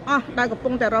จียต่างอ้อได้กับป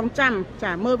งแต่รองจำจ่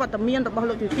าเมื่อวัตเมียนระบบ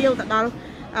ลูกเตียวแต่ดอล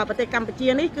ประเทศกัมพูชี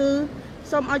นี่คือ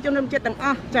ส้มเอาจนรุมเจียต่างอ้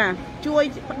อจ่าช่วย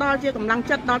ดอลเจียกำลัง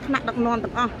จัดดอลขณะดักนอนต่า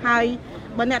งอ้อให้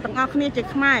บนเนี่ยต่างอ้อนี่จะ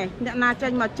ขมายเนี่ยนาใจ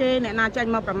มาเจเนี่ยนาใจ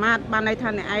มาประมาทบานในทา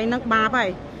งเนี่ยไอ้นักบาไป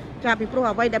จ่าปีโปรเ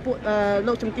อาไว้ได้ปุ๊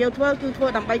ลูกจมเตียวทั่วคือทั่ว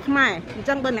ดำไปขมาย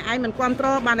จังบนเนี่ยไอ้เหมือนความตร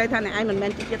อบานในทางเนี่ยไอ้เหมือนแม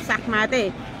นจิตสักมาเต้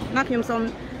นักยมส้ม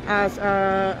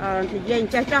ที่ยัง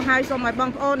จะให้สมัยบาง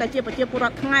โอนในเชียร์ประเชียร์ปุระ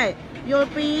ทั้งไงโย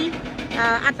ปี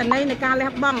อัตนัยในการเลี้ย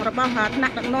งบ้องระบำหาหนั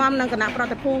กน้อมในคณะประ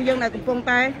ทับผู้ยังในกลุ่มปงไ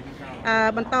ต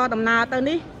บรรทอดำนาตอน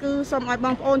นี้คือสมัยบา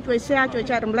งโอนช่วยแชร์ช่วยใ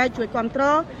จดำไรช่วยความตร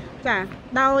อจ้ะ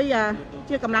โดยเ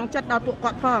ชื่อกำลังจัดดาวปุก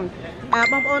อดพอง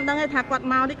บางโอนตั้งให้ถักกอด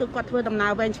เมานี่คือกอดเพื่อดำนา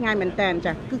เวนช่างเหมือนแตนจ้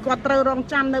ะคือกอดเตอรอง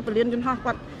จำในปลียนจนห่อก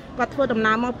อดเพื่อดำน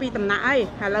าเมาปีดำนาไอ้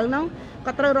หาแล้วน้อง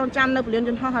ก็เตอรองจำในปลียนจ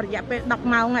นห่อหาระยะไปดอก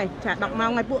เมาไงจ้ะดอกเมา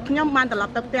ไงพวกย่อมมันตลอด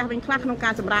เติบโตเป็นคลาสของกา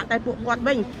รสำราญแต่พวกกอดเ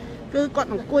บ่งคือกอด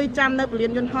ของกุยจำในปลีย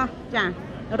นจนห่อจ้ะ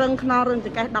เรื่องขนอเรื่องจะ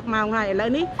แก้ดอกเมาไงแล้ว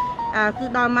นี้คือ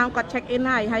ดอกเมากอดเช็คอิน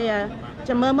ให้จ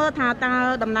ะเมื่อทาตา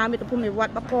ดำนามีแต่ภูมิวัด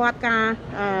ประกอบการ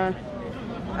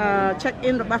เช็คอิ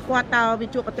นหรือบักวาตาวิ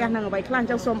จุประเทศนั่งเอาไว้คลาน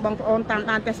จังสมบองโอนต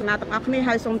ามเทศนาต่างอักนี่ใ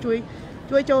ห้สม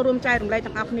ช่วยโจรวมใจรวมไรต่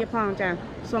างอักนี่พองจ้ะ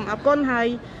สมอักก้นให้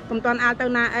กลุ่มตอนอาเต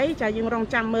นาไอ้จะยิงรอง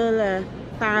จำมือเลย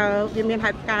ตายิงเมียนหั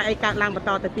ดกาไอ้การลางประต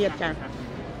อแต่เปียกจ้ะ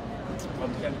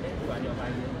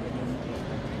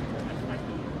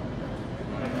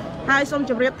ให้สม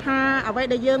จะเรียบท่าเอาไว้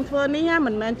ได้เยิงเพื่อนี้เห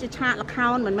มือนมันจะชาละค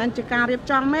รเหมือนมันจะการเรียบ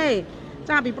จองไม่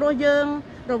จ้าปีโปรเยิง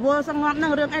เราวัวสงบนั่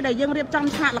งเรื่องไอ้ได้ยังเรียบจ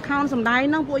ำฉากละครสำได้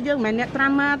นั่งพวกยังแม่เนี่ยตรา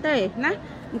มาเต้นะ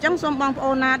จังสมบองโอ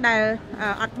นาได้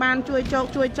อัดบานช่วยโจก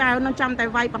ช่วยเจ้านั่งจำแต่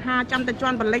ไวปะหาจำแต่จว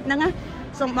นปะเล็กนั่งนะ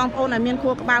สมบองโอนาเมียนครั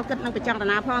วกระบาลกิดนั่งไปจังต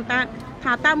นาพรตาถ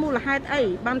าตามูลให้ไอ้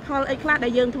บานพอไอ้คลาดได้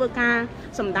ยังทั่วกา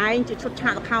สำได้จิตชุดฉา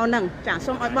กละครนั่งจากส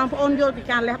มอัดบองโอนโยติ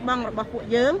การเล็บบองระบบพวก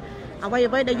ยังเอาไ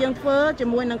ว้ได้ยังเฟ้อจะ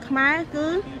มวยนั่งขมายคื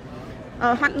อ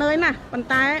หัดเนยนะปัน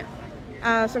ท้าย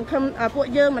สังคมพวก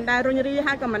เยอะมันได้รุ่งรีใ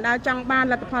ห้กับมันได้จังบ้าน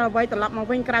และพอเอาไว้ตลอดมาเ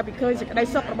ว้นกลายไปเคยสิได้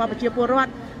ซกระบอบประเชียปูรอด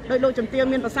โดยโลจมเตียว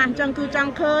มีภาษาจังคือจัง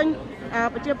เคย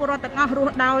ประเชียปูรอดแต่งรู้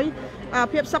ดาว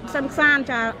เพียบซกสันซาน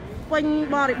จะเป็น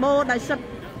บริโภคได้สัก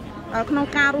ขนม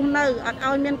การุ่มเนื้อเอา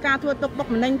เมียนกาทั่วตกบก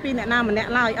มันนิ่งปีเนี่ยนามันเนี่ย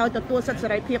ลอยเอาแต่ตัวสัตว์ส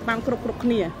ลายเพียบบางกรุบกรุบ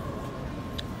เนี่ย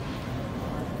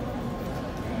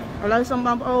เราสม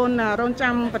บัติโอนรองจ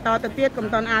ำประตอตะเตียดกับ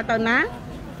ตอนอาตอนนะ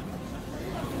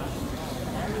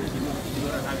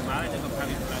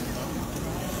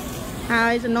ហើ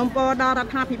យសំណូមពរដល់រ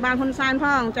ដ្ឋាភិបាលហ៊ុនសែនផ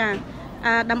ងចា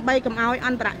ដើម្បីកុំឲ្យអ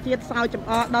ន្តរជាតិសោយចំ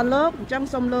អកដល់លោកអញ្ចឹង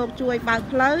សូមលោកជួយបើក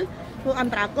ផ្លូវធ្វើអ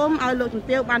ន្តរាគមន៍ឲ្យលោកជំ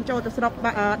ទាវបានចូលទៅស្រុក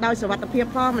ដោយសុវត្ថិភាព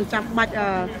ផងមិនចាំបាច់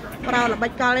ប្រើល្បិ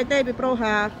ចកលទេពីព្រោះ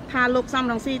ថាលោកសំ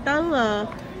រងស៊ីទៅ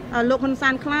លោកហ៊ុនសែ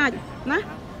នខ្លាចណា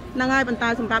ហ្នឹងហើយប៉ុន្តែ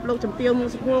សម្រាប់លោកជំទាវមុខ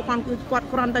សុខគាត់គឺគាត់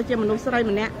គ្រាន់តែជាមនុស្សស្រី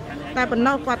ម្នាក់តែប៉ុណ្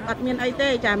ណោះគាត់អត់មានអីទេ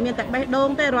ចាមានតែបេះដូង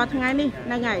ទេរាល់ថ្ងៃនេះ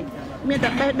ហ្នឹងហើយមានតែ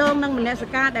បេះដូងនិងមនសិ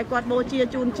ការដែលគាត់បូជា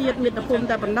ជូនជាតិមាតុភូមិ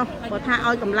តែប៉ុណ្ណោះបើថា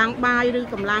ឲ្យកម្លាំងបាយឬ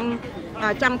កម្លាំង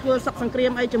ចង់ធ្វើសឹកសង្គ្រា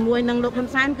មអីជាមួយនឹងលោកហ៊ុន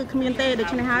សែនគឺគ្មានទេដូ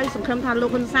ច្នេះហើយសង្ឃឹមថាលោក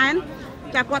ហ៊ុនសែន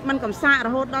ចាគាត់មិនកំសាករ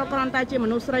ហូតដល់គ្រាន់តែជាម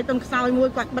នុស្សស្រីទុនខ្សោយមួយ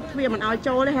គាត់បិទទ្វារមិនឲ្យ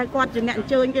ចូលទេហើយគាត់ជាអ្នកអ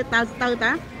ញ្ជើញគេទៅ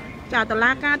តាចាតុ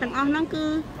លាការទាំងអស់ហ្នឹងគឺ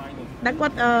ដែលគា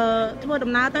ត់ធ្វើ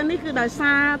ដំណើរទៅនេះគឺដោយ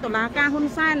សារតុលាការហ៊ុន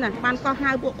សែនណាបានកោះហៅ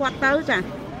ពួកគាត់ទៅចា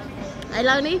ឥ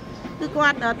ឡូវនេះគឺគា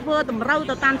ត់ធ្វើតម្រូវ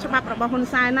ទៅតាមច្បាប់របស់ហ៊ុន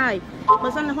សែនហើយបើ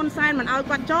មិនហ៊ុនសែនមិនឲ្យ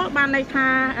គាត់ចូលបានន័យថា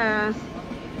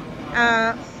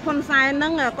ហ៊ុនសែនហ្នឹ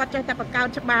ងគាត់ចេះតែបង្កើត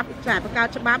ច្បាប់ចាបង្កើត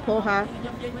ច្បាប់ព្រោះ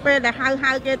ពេលដែល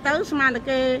ហៅគេទៅស្មានតែ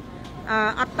គេ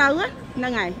អត់ទៅហ្នឹ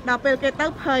ងហើយដល់ពេលគេទៅ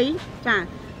ភ័យចា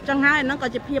ចឹងហើយហ្នឹងក៏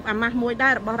ជាភាពអាម៉ាស់មួយដែ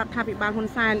ររបស់រដ្ឋាភិបាលហ៊ុន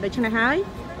សែនដូច្នេះហើយ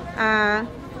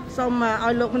សូមឲ្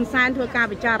យលោកហ៊ុនសែនធ្វើការ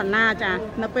ពិចារណាចា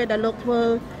នៅពេលដែលលោកធ្វើ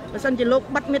បើសិនជាលោក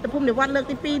បិទមាតុភូមិនិវត្តលើក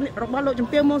ទី2របស់លោកជំ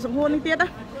ទាវមុខសុខនេះទៀត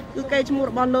គឺកេរ្តិ៍ឈ្មោះ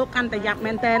របស់លោកកាន់តែយ៉ាប់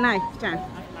មែនតើហើយចា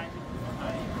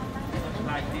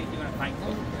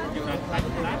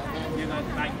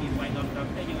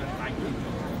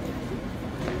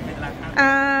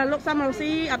លោកសំរង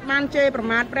ស៊ីអត់បានជេរប្រ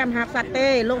មាថព្រះមហាក្សត្រទេ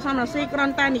លោកសំរងស៊ីគ្រា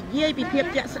ន់តែនិយាយពីភាព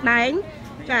ជាក់ស្ដែង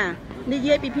ចានិ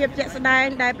យាយពីភាពជាក់ស្ដែង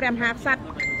ដែលព្រះមហាក្សត្រ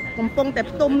កំពុងតែ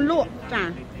ផ្ទុំលក់ចា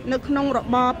នៅក្នុងរ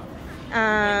បប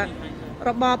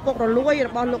ពុករលួយរ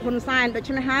បស់លោកហ៊ុនសែនដូ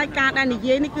ច្នេះហើយការដែលនិ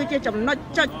យាយនេះគឺជាចំណុច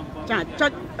ចុចចាចុ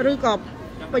ចឬក៏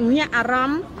បញ្ញាអារ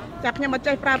ម្មណ៍ចាខ្ញុំមិន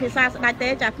ចេះប្រើភាសាស្ដាច់ទេ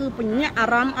ចាគឺបញ្ញាអា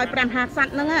រម្មណ៍ឲ្យព្រះមហាក្សត្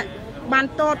រហ្នឹងបាន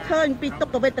តតឃើញពីទុ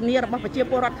ក្ខវេទនារបស់ប្រជា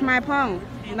ពលរដ្ឋខ្មែរផង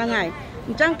ហ្នឹងហើយអ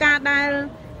ញ្ចឹងការដែល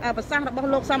ប្រសាសន៍របស់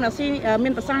លោកសំរងស៊ីមា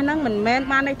នប្រសាសន៍ហ្នឹងមិនមែន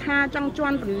បានន័យថាចង់ជ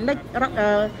ន់ពលិច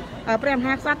ព្រះម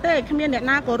ហាក្សត្រទេគ្មានអ្នក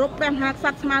ណាគោរពព្រះមហាក្ស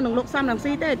ត្រស្មើនឹងលោកសំរង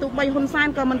ស៊ីទេទោះបីហ៊ុនសែន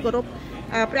ក៏មិនគោរព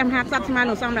ព្រះមហាក្សត្រស្មើ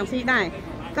នឹងសំរងស៊ីដែរ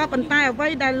ក៏ប៉ុន្តែអ្វី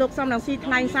ដែលលោកសំរងស៊ី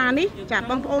ថ្លែងសារនេះចា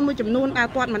បងប្អូនមួយចំនួនដែល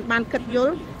គាត់មិនបានគិតយ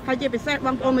ល់ហើយជាពិសេសប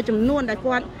ងប្អូនមួយចំនួនដែល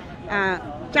គាត់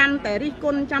ចាំតែរិះគ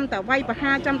ន់ចាំតែវាយប្រ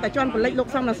ហារចាំតែជន់ពលិចលោក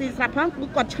សំរងស៊ីស្រាប់ផងគឺ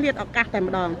គាត់ឆ្លៀតឱកាសតែ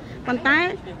ម្ដងប៉ុន្តែ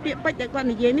ពាក្យពេចន៍ដែលគាត់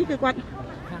និយាយនេះគឺគាត់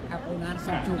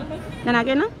សុំជួបណា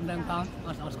គេណា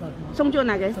សុំជួប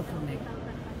ណាគេ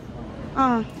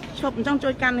ឈប់អញ្ចឹងជួ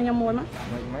យកាន់ខ្ញុំមួយមក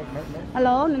ហៅ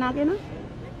ឡូណាគេណា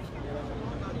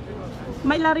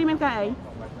មិនឡារីមានកែអី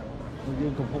យើ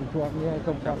ងកំពុងជាប់នេះ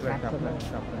សូមចាប់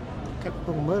កាត់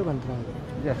ពុំមើលបានត្រង់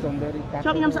សូមលារីកាត់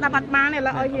ខ្ញុំស្ដាប់អត់បានទេឥ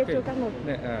ឡូវឲ្យយាយជួយកាត់មក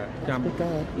ចាំ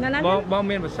បង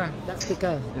មានប្រសាសន៍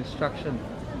speaker instruction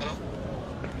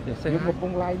ខ្ញុំកំពុ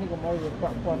ង live នេះកុំឲ្យវាពា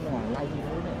ក់ព័ន្ធនឹង live នេះ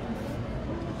មួយនេះ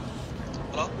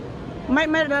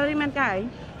មិនឡារីមានកែអី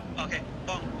អូខេ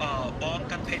បង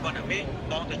កាន់ page បងអ្នកមី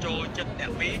បងទៅចូលចិត្តអ្ន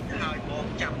កមីហើយបង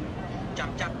ចាប់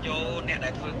យកអ្នកដែ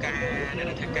លធ្វើការ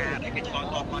ដែលគេឆ្លង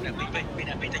តបមកអ្នកមីវិញពី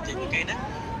អ្នកមីទៅជិះគេណា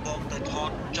បងទៅថត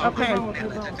ចោលអ្នក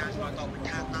ដែលធ្វើការឆ្លងតប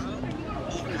ថាតើ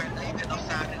មូលហេតុអីវាដោះ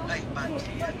សារអ្នកអីបាន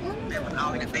ជាវាមិនឲ្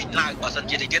យអ្នកមីឡើងបើសិន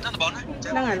ជាតិចទៀតណាបងណាហ្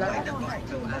នឹងហើយឡើយចូល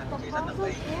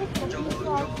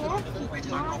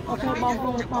អូខេប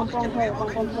ងធ្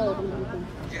វើ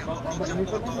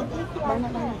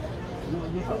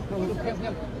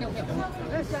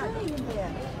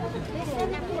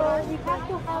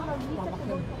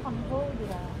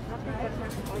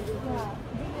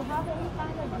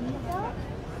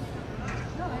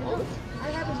I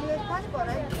have a US passport.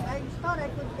 I thought I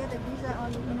could get a visa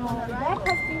on that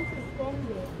has been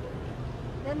suspended.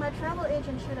 Then my travel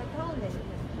agent should have told me.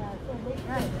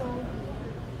 Right.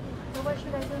 So what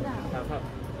should I do now?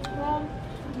 Well,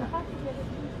 you have to get a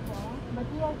visa, but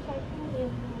you are checking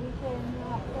if we can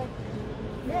get.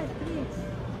 Yes, please.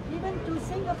 Even to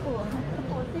Singapore.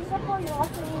 For Singapore, you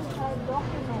also need a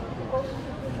document to go to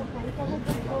Singapore. You cannot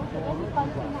just go to any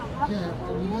country now.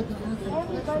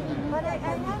 Everybody. But I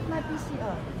have my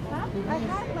PCR. Huh? I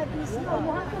have my PCR.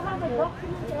 You have to have a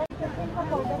document to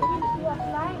Singapore. That means you are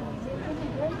applying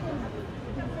immigration to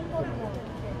Singapore.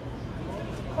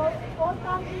 So all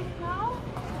countries now,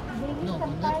 they need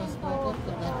some time for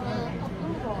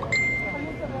approval. For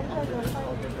you to enter your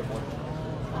country.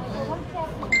 So one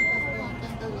second.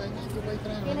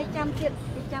 គេនៅចាំទៀត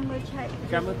គេចាំមើលឆែក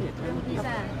ចាំមើលទៀតវី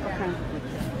សា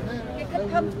គេខិត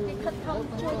ខំ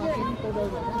ជួយយើង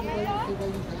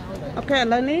អូខេឥ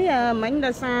ឡូវនេះមិញ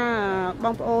ដោយសារប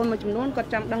ងប្អូនមួយចំនួនគាត់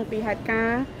ចង់ដឹងពីហេតុកា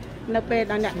រណ៍នៅពេល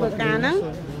ដែលអ្នកធ្វើការហ្នឹង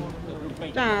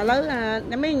ចាឥឡូវ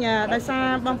ណាមីងដោយសារ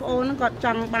បងប្អូនហ្នឹងគាត់ច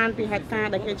ង់បានពីហេតុការ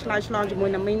ណ៍ដែលគេឆ្លើយឆ្លងជាមួយ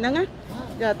ណាមីងហ្នឹងណា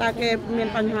តើគេមាន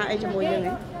បញ្ហាអីជាមួយយើង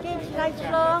ទេគេឆ្លើយ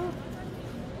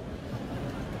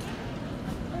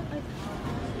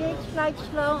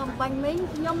ឆ្លងអំបញ្ញមីង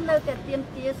ខ្ញុំនៅតែទៀម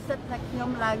ទាសិទ្ធិថាខ្ញុំ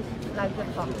ឡើងទៅ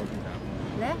ផង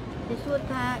ណាគេសួរ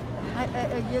ថា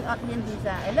យើងអត់មានវី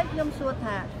សាឥឡូវខ្ញុំសួរ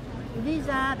ថាវី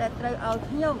សាដែលត្រូវឲ្យ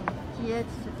ខ្ញុំជា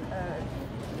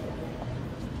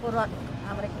ពលរដ្ឋ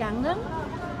អាមេរិកហ្នឹង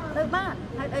ទៅបាន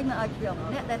ហើយអីមកឲ្យខ្ញុំ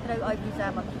អ្នកដែលត្រូវឲ្យវីសា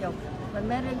មកខ្ញុំមិន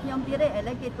មែនរឿងខ្ញុំទៀតទេឥ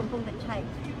ឡូវគេកំពុងតែឆែក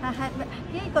ថាហេតុ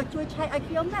គេក៏ជួយឆែកឲ្យ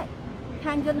ខ្ញុំដែរ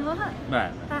ខាងយន្តហោះបាទ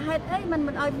ថាហេតុអីមិន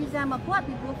ឲ្យវីសាមកគាត់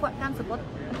ពីព្រោះគាត់កាន់សមុទ្រ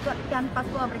គាត់កាន់ប៉ាស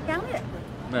ពតអាមេរិកនេះ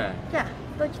បាទចា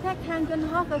ដូច្នេះខាងយន្ត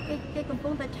ហោះក៏គេកំពុ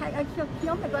ងតែឆែកឲ្យខ្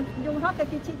ញុំតែគាត់យន្តហោះក៏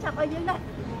គេជិះចាប់ឲ្យយើងដែរ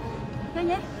ឃើញ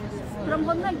ទេក្រុម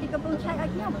ហ៊ុនហ្នឹងគេកំពុងឆែកឲ្យ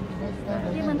ខ្ញុំ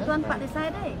គេមិនទាន់បដិសេធ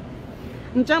ទេ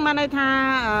អញ្ចឹងបានន័យថា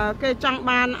គេចង់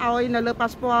បានឲ្យនៅលើប៉ា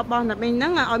សពតរបស់អ្នកមីងហ្នឹ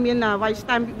ងឲ្យមាន white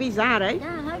stamp visa ហ៎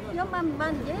ចាហើយខ្ញុំបា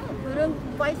ននិយាយរឿង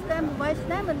white stamp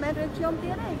មិនមែនរឿងខ្ញុំទៀ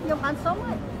តទេខ្ញុំបានសុំ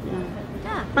ហើយ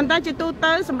ចាប៉ុន្តែជាទូ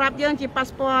ទៅសម្រាប់យើងជាប៉ាស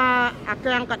ពតអា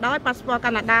កាំងក៏ដោយប៉ាសពត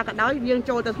កាណាដាក៏ដោយយើង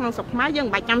ចូលទៅក្នុងស្រុកខ្មែរយើង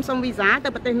មិនបាច់ចាំសុំវីសាទៅ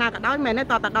ប្រទេសណាក៏ដោយមែនទេ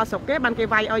តើដល់ស្រុកគេបានគេ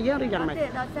វាយឲ្យយើងឬយ៉ាងម៉េចទេ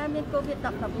ដល់តែមានកូវីដ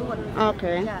19អូ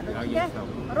ខេចាដូច្នេះ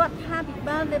រដ្ឋាភិ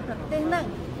បាលនៃប្រទេសហ្នឹង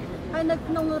ហើយនៅ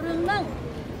ក្នុងរឿងហ្នឹង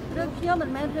រឿងខ្ញុំមិ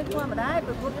នមែនរឿងធម្មតាព្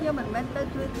រោះខ្ញុំមិនមែនទៅ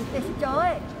ធ្វើទេសចរ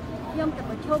ទេខ្ញុំទៅ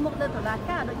ប្រឈមមុខនៅតុលា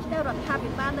ការដូច្នេះរដ្ឋា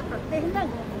ភិបាលនៅប្រទេសហ្នឹង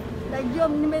ដែលយើ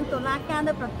ងមានតុលាការ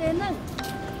នៅប្រទេសហ្នឹង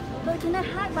ដូច្នេះ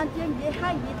ហើយបានជានិយាយ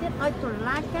ឲ្យទៀតឲ្យតុ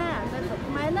លាការនៅស្រុក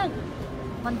ខ្មែរហ្នឹង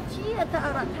បញ្ជាទៅ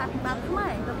រដ្ឋាភិបាលខ្មែ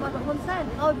ររបស់លោកហ៊ុនសែន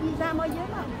ឲ្យវីសាមកយើង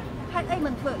មកហេតុអី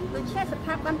មិនធ្វើដូច្នេះស្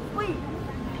ថាប័នពីរ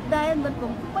ដែលមិន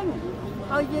បំពេញ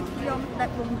ឲ្យយើងខ្ញុំដែល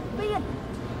បំពេញ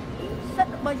សិទ្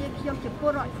ធិរបស់យើងខ្ញុំជាពល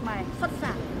រដ្ឋខ្មែរសុទ្ធ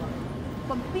សាធ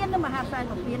បំពេញនៅមហាសាល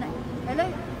បំពេញហើយឥឡូវ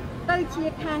ទៅជា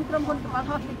ខាងក្រុមហ៊ុនកបាល់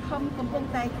ហោះទីខំកំពុង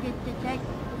តែគេជែក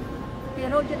គេ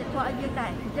រកយុទ្ធធម៌ឲ្យយើងដែ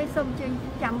រអញ្ចឹងសូមជើញ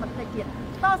ចាំបន្តិចទៀត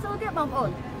តស៊ូទៀតបងប្អូន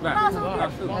តស៊ូទៀ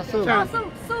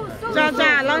ត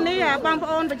ចាឥឡូវនេះបងប្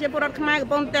អូនប្រជាពលរដ្ឋខ្មែរកំ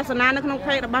ពុងទស្សនានៅក្នុងเพ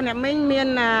จរបស់អ្នកមីងមាន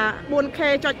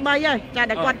 4K.3 ហើយចា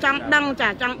ដែលគាត់ចង់ដឹង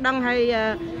ចង់ដឹងហើយ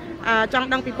ចង់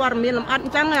ដឹងពីព័ត៌មានលម្អិតអ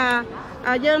ញ្ចឹង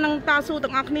យើងនឹងតស៊ូ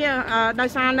ទាំងអស់គ្នាដោយ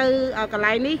សារនៅកន្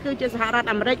លែងនេះគឺជាសហរដ្ឋ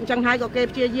អាមេរិកអញ្ចឹងហើយក៏គេ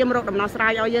ព្យាយាមរកដំណោះស្រា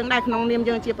យឲ្យយើងដែរក្នុងនាម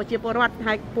យើងជាប្រជាពលរដ្ឋ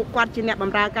ហើយពួកគាត់ជាអ្នកប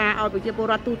ម្រើការឲ្យប្រជាពល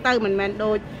រដ្ឋទូទៅមិនមែន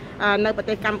ដូចនៅប្រ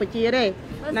ទេសកម្ពុជាទេ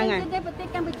ហ្នឹងហើយនៅប្រទេស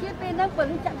កម្ពុជាពេលហ្នឹងប៉ូ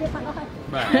លីសចាក់វាបាត់អស់ហើយ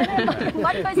បាទ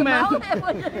បាច់ទៅសម្បោទេ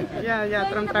យ៉ា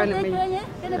ត្រឹមត្រូវនឹងនេះ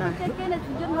គេនៅប្រទេសគេនៅ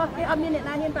យន្តហោះគេអត់មានអ្នក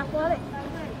ណាហ៊ានប៉ះពាល់ទេ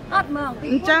អត់ហ្មង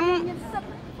អញ្ចឹង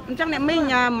អ្នកមីង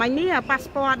មិញនេះប៉ាស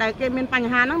ពតដែលគេមានបញ្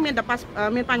ហាហ្នឹងមាន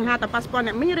បញ្ហាតែប៉ាសពត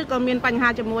អ្នកមីងឬក៏មានបញ្ហា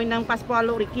ជាមួយនឹងប៉ាសពត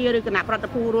លោករិគាឬគណៈប្រតិ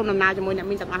ភូរួមដំណើរជាមួយអ្នក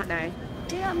មីងទាំងអស់ដែរ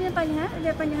គេអត់មានបញ្ហា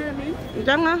ទេបញ្ហាមីងអញ្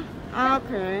ចឹងណាអូ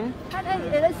ខេហេតុអី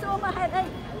ឥឡូវសួរមកហេតុអី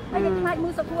ហើយគេខ្លាចមួ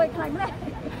យសុខហួយខ្លាចម្លេះ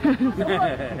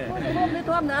មួយ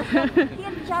ធម្មតា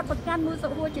ហ៊ានចាត់ប្រកាន់មួយសុ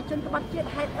ខហួយជាជនក្បត់ជាតិ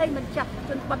ហេតុអីមិនចាត់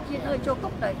ជនក្បត់ជាតិឲ្យចូលគុ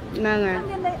កទៅហ្នឹងហើយ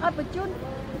មានន័យឲ្យបញ្ជូន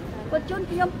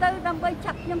ខ្ញុំទៅដើម្បី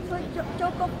ចាប់ខ្ញុំធ្វើចូ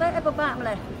លគុកទៅឲ្យពិបាកម្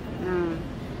លេះ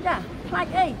ចាខ្លាច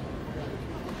អី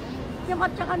ខ្ញុំអ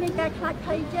ត់ចង់ឲ្យមានការខ្លាច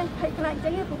ភ័យចឹងភ័យខ្លាចចឹ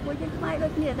ងទេព្រោះពួកយើងខ្មែរដូ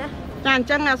ចគ្នាណាចាអញ្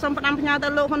ចឹងសូមផ្ដាំផ្ញើទៅ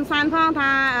លោកហ៊ុនសែនផងថា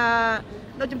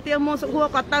ដូចជំទាវមួសុខួរ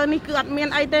ក៏ទៅនេះគឺអត់មាន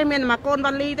អីទេមានមកកូន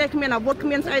វ៉ាលីទេគ្មានអាវុធគ្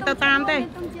មានស្អីទៅតាមទេ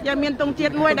យើងមានទង់ជា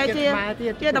តិមួយដែល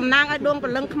ជាតំណាងឲ្យដួងព្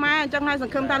រលឹងខ្មែរអញ្ចឹងហើយស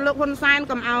ង្ឃឹមថាលោកហ៊ុនសែន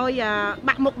កុំឲ្យ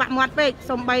បាក់មុខបាក់មាត់ពេក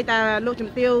សូម្បីតែលោកជំ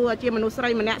ទាវជាមនុស្សស្រី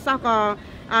ម្នាក់សោះក៏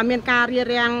មានការរៀប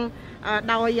រៀង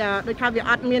ដោយដូចថាវា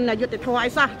អត់មានយុត្តិធម៌អី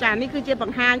សោះចានេះគឺជាប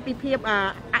ង្ហាញពីភាព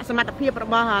អសមត្ថភាពរ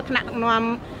បស់ថ្នាក់ដឹកនាំ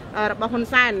របស់ហ៊ុន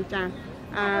សែនចា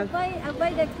អ្វី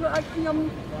ដែលធ្វើឲ្យខ្ញុំ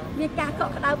មានការក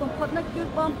ក់ក្ដៅបំផុតនោះគឺ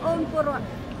បងប្អូនពលរដ្ឋ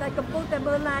តែកំពុងតែ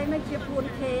មើល live នេះជា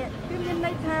 4K គឺមាន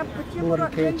ន័យថាប្រជាពលរ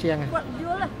ដ្ឋគាត់យ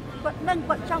ល់គាត់ដឹង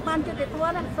គាត់ចង់បានយុត្តិធ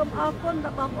ម៌ណាសូមអរគុណដ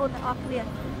ល់បងប្អូនទាំងអស់គ្នា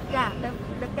ចាដ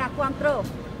ល់ការគ្រប់គ្រង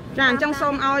ចាអញ្ចឹងសូ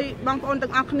មឲ្យបងប្អូនទាំ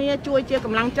ងអស់គ្នាជួយជាក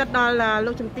ម្លាំងចិត្តដល់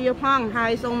លោកជំទាវផងហើ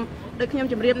យសូមដូចខ្ញុំ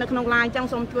ជម្រាបនៅក្នុង live អញ្ចឹង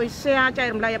សូមជួយ share ចែក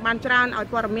រំលែកឲ្យបានច្រើនឲ្យ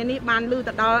ព័ត៌មាននេះបានឮ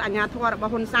ទៅដល់អាជ្ញាធររប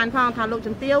ស់ហ៊ុនសែនផងថាលោក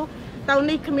ជំទាវទៅ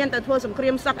នេះគ្មានតែធ្វើសង្គ្រា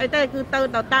មសឹកអីទេគឺទៅ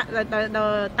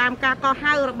តាមការកោះ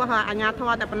ហៅរបស់អាជ្ញាធ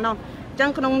រតែប៉ុណ្ណោះអញ្ចឹង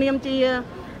ក្នុងនាមជា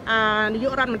នាយ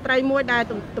ករដ្ឋមន្ត្រីមួយដែល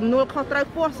ទំនួលខុសត្រូវ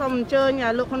ខ្ពស់សូមអញ្ជើញ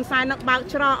លោកហ៊ុនសែននឹងបើក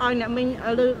ច្រកឲ្យអ្នកមីង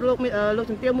លោក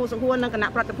ជំទាវមួសុខួរនិងគណៈ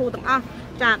ប្រតិភូទាំងអស់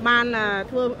ចាបាន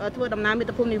ធ្វើដំណើរមា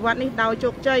តុភូមិនិវត្តន៍នេះដោយជោ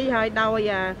គជ័យហើយដោយ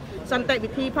សន្តិវិ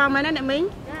ធីផងមែនទេអ្នកមីង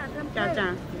ចា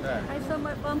ហើយសូម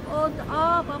ឲ្យបងប្អូនទាំងអ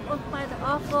ស់បងប្អូនខ្មែរទាំងអ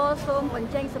ស់ក៏សូមប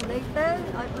ញ្ចេញសម្លេងទៅ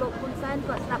ឲ្យលោកហ៊ុនសែន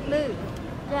គាត់ស្ដាប់ឮ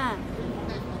ចា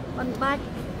មិនបាច់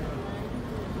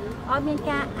ឲ្យមាន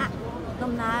ការ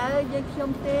ដំណើរយើងខ្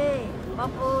ញុំទេ បង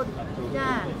ប្អូន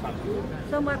ចា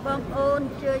សូមឲ្យបងប្អូន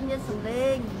ជួយញ៉ាំសម្លេ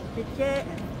ងជជែក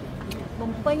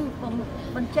បំពេញ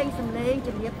បញ្ចេញសម្លេង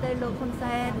ជំរាបទៅលោកហ៊ុន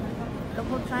សែ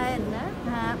នណា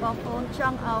ថាបងប្អូនច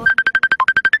ង់ឲ្យ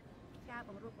ការ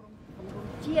បង្រួបបង្រួម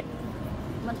ជាតិ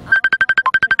មិនឲ្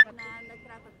យណានៅក្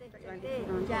រៅប្រទេសទេ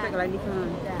ចាកន្លែងនេះ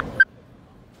ចា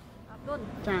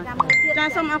ចា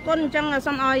សូមអរគុណអញ្ចឹង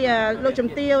សូមឲ្យលោកជំ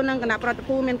ទាវនិងគណៈប្រតិ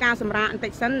ភូមានការសម្រាកបន្តិ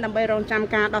ចសិនដើម្បីរងចាំ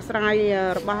ការដោះស្រាយ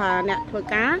របស់អ្នកធ្វើ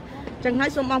ការអញ្ចឹងហើយ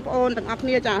សូមបងប្អូនទាំងអស់គ្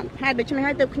នាចាហេតុដូច្នេះ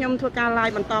ហើយទើបខ្ញុំធ្វើការ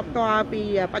live បន្តផ្ទាល់ពី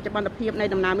បច្ចុប្បន្នភាពនៃ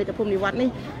ដំណើរមាតុភូមិនិវត្តនេះ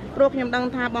ព្រោះខ្ញុំដឹង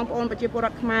ថាបងប្អូនប្រជាពលរ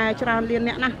ដ្ឋខ្មែរច្រើនលាន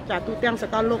អ្នកណាស់ចាទូទាំងស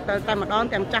កលលោកតែម្ដង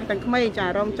ទាំងចាស់ទាំងក្មេងចា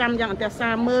រងចាំយ៉ាងអន្ទះសា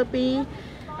រមើលពី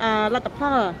លទ្ធផ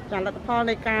ល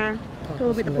នៃការធ្វើ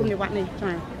មាតុភូមិនិវត្តនេះ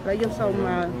ចាហើយយើងសូម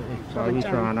បញ្ជា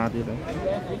ក់ណាទៀត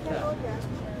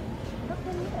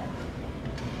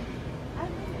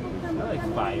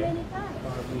expired.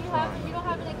 You don't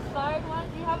have an expired one?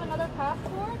 Do you have another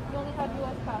passport? You only have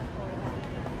U.S. passport.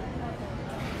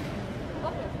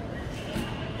 Okay.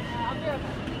 I'll be right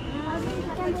back.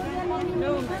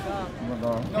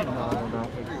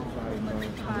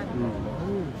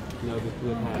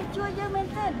 Chui dương men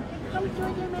tên, không chui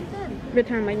dương men tên. Biết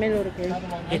thang mấy lô được kìa.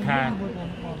 Cái thang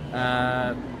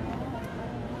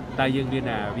ta dương viên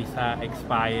là visa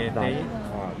expire đấy.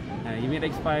 You mean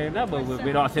expire đó bởi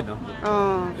vì đo xịt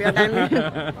không?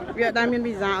 Việc đang miền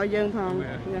visa ở dương phòng.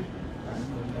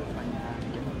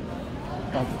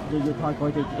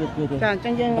 Chẳng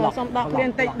chẳng dương xong đọc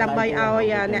liên tịch đầm bay ao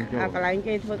nè cả lại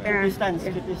cái phương ca.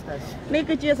 Ní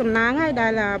cứ chia sầm nắng hay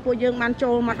đây là phụ dương ban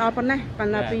châu mặt ở phần này,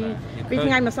 còn là vì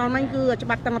ngày mà xong anh cứ cho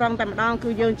bắt tăng rong tại mặt đo cứ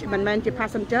dương chỉ mình chỉ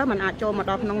passenger mình ở châu mặt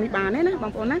đo nông đi bán đấy nè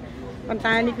bằng phone đấy. Còn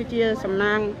tay ní cứ chia sầm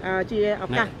nang chia ở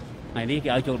cả. Này đi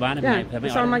cái ở chỗ bán này phải mấy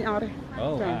xong anh ở đây.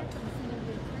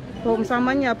 Hôm xong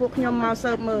anh nhà phụ nhom màu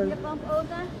sợp mờ.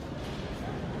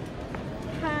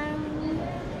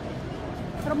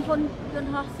 ក្រុមហ៊ុនយន្ត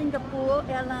ហោះ Singapore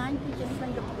Airlines គឺជា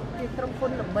ក្រុមហ៊ុ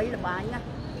នល្បីល្បាញណាស់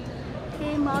គេ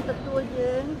មកទទួល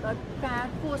យើងដោយការ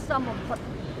គួរសមបំផុត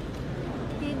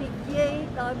គេនិយាយ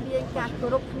ដោយមានការគោ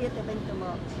រពគ្នាទៅវិញទៅម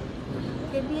ក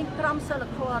គេមានក្រមសីល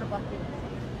ធម៌របស់គេ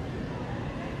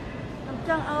ខ្ញុំច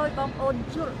ង់ឲ្យបងប្អូន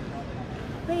យល់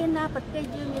ពេលណាប្រទេស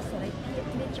យើងមានសេរីភាព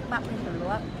មានច្បាប់មានទម្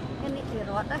លាប់មាននីតិ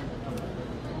រដ្ឋណា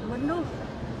មនុស្ស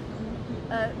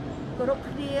គោរព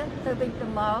គ្នាទៅវិញទៅ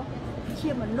មក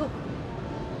ជាមនុស្ស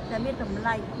ដែលមានតម្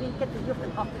លៃមានកិត្តិយស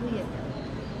ទាំងអស់គ្នា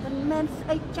មិនមែនស្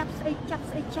អីចាប់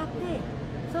ទេ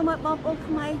សូមឲ្យបងប្អូន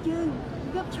ខ្មែរយើង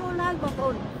យកឈរឡើងបងប្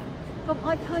អូនកុំ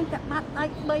ឲ្យឃើញតែបាត់ដៃ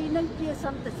3នឹងជាស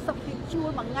ន្តិសុខទីជួល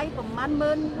មួយថ្ងៃប្រហែល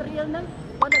10000រៀលហ្នឹង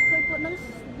បើតែឃើញពួកហ្នឹង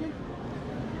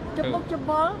ច្បុកច្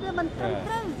បល់វាមិនត្រឹម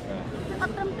ត្រូវវាអ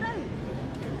ត់ត្រឹមត្រូវ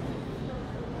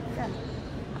ចា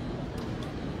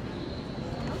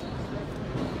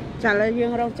ចាលើយើ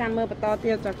ងរងចាំមើលបន្ត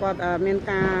ទៀតចាគាត់មាន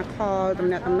ការខលតំ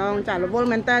ណែងតំណងចារវល់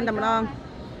មែនតើតែម្ដង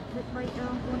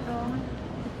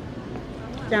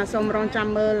ចាសូមរងចាំ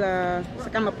មើលស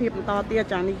កម្មភាពបន្តទៀត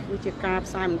ចានេះគឺជាការ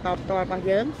ផ្សាយបន្តផ្ទាល់របស់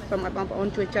យើងសូមឲ្យបងប្អូន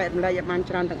ជួយចែករំលែកឲ្យបាន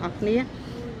ច្រើនទាំងអស់គ្នា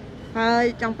ហើយ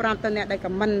ចង់ប្រាប់ទៅអ្នកដែលខ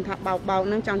មមិនថាបោក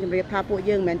ហ្នឹងចង់ជម្រាបថាពួក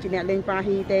យើងមិនមែនជាអ្នកលេងប៉ា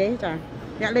ហ៊ីទេចា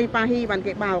អ្នកលេងប៉ាហ៊ីបាន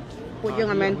គេបោកពួកយើង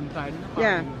អត់មែន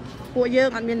ចាពួកយើង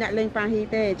អត់មានអ្នកលេងប៉ាហ៊ី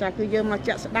ទេចាគឺយើងមក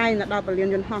ចាក់ស្ដែងនៅដល់ពលាន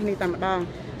យន្តហោះនេះតែម្ដង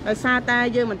ដោយសារតែ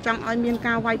យើងមិនចង់ឲ្យមាន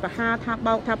ការវាយប្រហារថា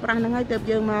បោកថាប្រាស់ហ្នឹងហើយទើប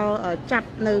យើងមកចាប់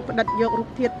នៅផ្ដិតយករូប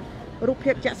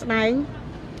ភាពចាក់ស្ដែង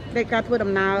នៃការធ្វើ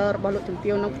ដំណើររបស់លោកជំ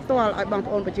ទាវនឹងផ្ទាល់ឲ្យបង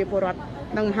ប្អូនប្រជាពលរដ្ឋ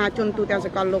និងមហាជនទូទាំងស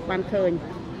កលលោកបានឃើញ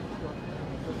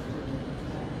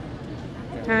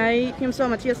ហើយខ្ញុំសូម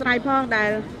អធិស្ឋានផងដែល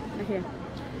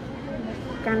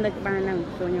កាន់លើក្បាលហ្នឹង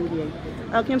ចូលខ្ញុំនិយាយ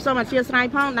ខ្ញុំសូមអធិស្ឋាន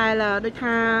ផងដែលដូច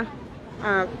ថា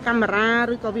កាមេរ៉ា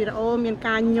ឬក៏វីដេអូមាន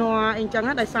ការញ័រអីចឹង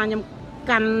ដោយសារខ្ញុំ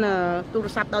កាន់ទូរ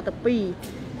ស័ព្ទដល់ទៅ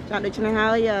2ចាដូច្នេះហើ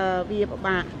យវាពិ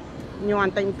បាកញ័រប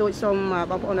ន្តិចបន្តួចសូម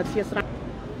បងប្អូនអធិស្ឋាន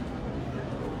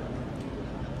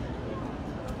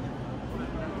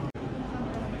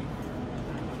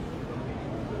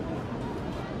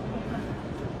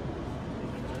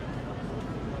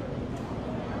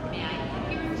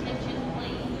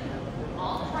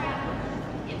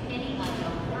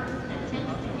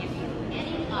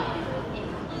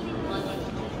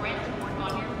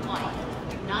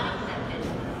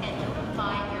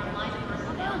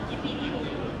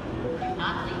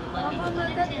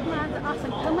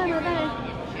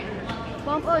ប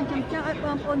ងប្អូនខ្ញុំចង់ឲ្យប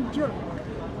ងប្អូនយល់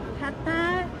ថាតើ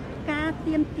ការ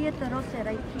ទៀមទាទៅរកសេ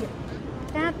រីភាព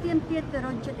ការទៀមទាទៅរ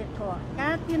កយុត្តិធម៌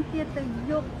ការទៀមទាទៅ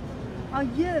យកឲ្យ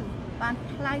យើងបាន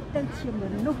ខ្លាយទៅជាម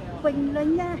នុស្សពេញលេញ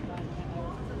ណា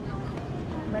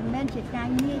មិនមែនជាការ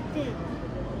ងាយទេ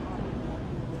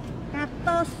ការត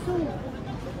ស៊ូ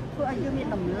ធ្វើឲ្យយើងមាន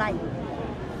តម្លៃ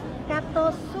ការត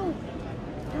ស៊ូ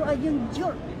ធ្វើឲ្យយើងយ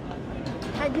ល់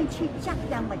ថាយើងឈឺចាប់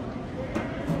យ៉ាងម៉េច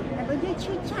តែបើយើង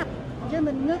ឈឺចាប់យើង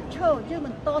មិនងើបឈរយើង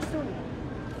មិនតស៊ូ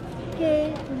គេ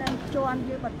នឹងជន់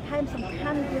យើងបន្ថែមសំខា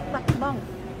ន់យើងបាត់បង់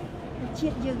ជា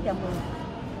តិយើងទាំងមូល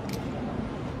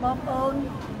បងប្អូន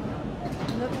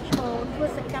ងើបឈរធ្វើ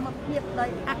សកម្មភាពដោយ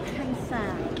អហិង្សា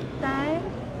តែ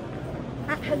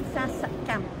អហិង្សាស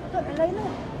កម្មទៅឥឡូវ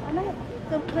នេះអាហ្នឹង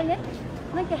គឺឃើញ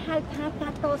ហ្នឹងគេហៅថាកា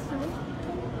រតស៊ូ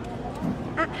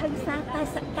អហិង្សាតែ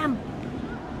សកម្ម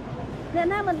អ្នក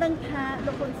ណាមិនដឹងថា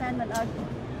លោកហ៊ុនសែនមិនអោយ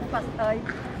ប៉ាសអើយ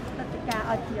រដ្ឋការ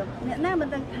ឲ្យជាអ្នកណាមិន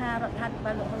ដឹងថារដ្ឋាភិ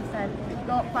បាលលោកហ៊ុនសែន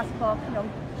ដកប៉ាសពតខ្ញុំ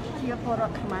ជាពលរ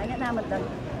ដ្ឋខ្មែរអ្នកណាមិនដឹង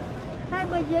តែ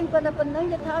បើយើងគាត់តែប៉ុណ្្នឹង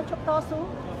យើងថាជប់តស៊ូ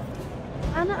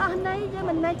អានោះអស់ន័យយើង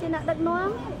មិនមែនជាអ្នកដឹកនាំ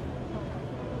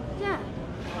ចា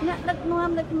អ្នកដឹកនាំ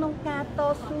នៅក្នុងការត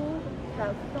ស៊ូ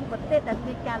ក្នុងប្រទេសដែល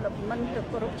មានការល្មិនទៅ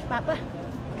គោរពច្បាប់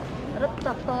រឹត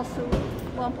តស៊ូ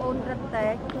បងប្អូនរឹតតែ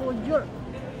គួរយល់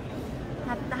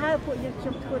ថាតើពួកយើងខ្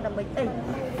ញុំធ្វើដើម្បីអី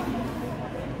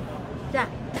ចា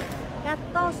ការ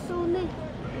តស៊ូនេះ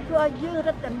គឺឲ្យយើង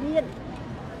រឹតតែមាន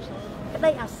ក្តី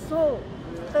អាសូរ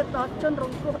ទៅដល់ជនរ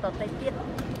ងគ្រោះដទៃទៀត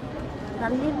ដែ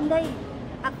លមានន័យ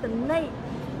អត្តន័យ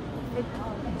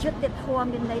យុត្តិធម៌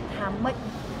មានន័យថាម៉េច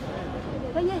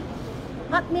ឃើញទេ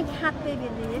អត់មានខាត់ពេលវេ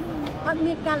លាអត់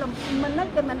មានការមិនហ្នឹង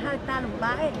គេមិនហៅការលំ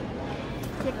បាកទេ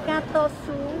ជាការត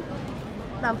ស៊ូ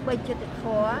ដើម្បីយុត្តិធ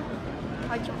ម៌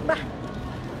ឲ្យច្បាស់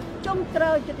ចុងក្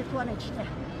រោយយុត្តិធម៌នឹងឈ្នះ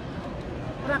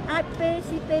ប្រអាចពេល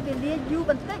ស៊ីពេលវេលាយូរ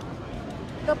បន្តិច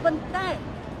ក៏ប៉ុន្តែ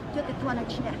យុត្តិធម៌នឹង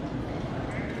ឈ្នះ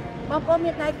បងប្អូន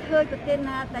មានតែឃើញប្រទេស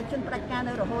ណាតែជនផ្ដាច់ការ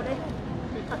នៅរហូតទេ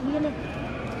អត់មានទេ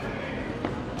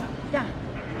ចា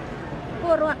ព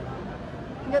លរដ្ឋ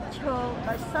ងើបឈរ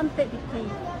ដោយសន្តិវិធី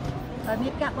ហើយមា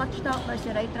នការបោះឆ្នោតដោយ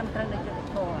សេរីត្រឹមត្រូវនៃយុត្តិ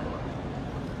ធម៌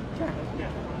ចា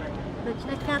ដូច្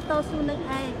នេះការតស៊ូនឹង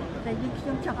ឯងដែលខ្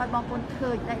ញុំចង់ឲ្យបងប្អូនឃើ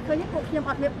ញតែឃើញពួកខ្ញុំ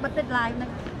អត់មានបិទ live នឹង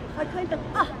ឲ្យឃើញទាំង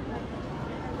អស់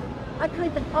ឲ្យឃើញ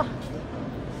ទាំងអស់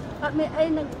អត់មានអី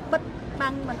នឹងបិទ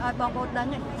បាំងមិនឲ្យបងប្អូនដឹង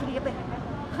ទេជ្រាបទេ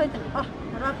ឃើញទាំងអស់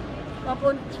រាប់បងប្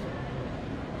អូន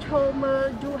ឈរមើល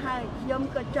យូរហើយខ្ញុំ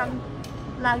ក៏ចង់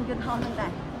ឡើងយន្តហោះនឹងដែ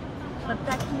រប៉ុន្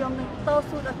តែខ្ញុំនឹងត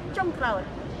ស៊ូដល់ចុងក្រោយ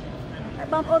ហើយ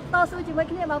បងប្អូនតស៊ូជាមួយ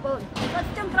គ្នាបងប្អូនដល់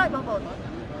ចុងក្រោយបងប្អូន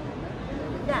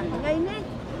ចាថ្ងៃនេះ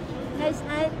ថ្ងៃស្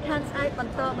អែកខាងស្អែកប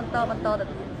ន្តទៅទៀត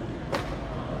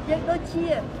យើងដូចជា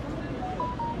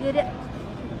វីរៈ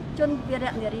ជនវី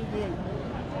រៈនារីយើង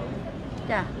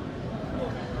ចា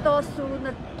តស៊ូ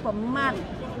នៅប្រមាណ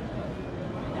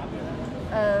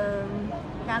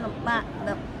ការលំបាកដ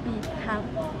ល់ពីខាង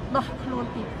ដោះខ្លួន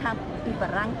ពីខាងពីបា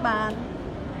រាំងបាន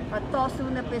ហើយតស៊ូ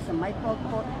នៅពេលសម័យប៉ុល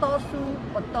ពតតស៊ូ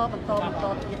បន្ត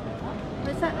ទៀត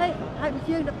ដោយសារអីហើយ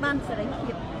យើងទៅបានសេរី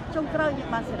ភាពចុងក្រោយយើង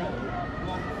បានសេរីភាព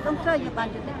ចុងក្រោយយើងបាន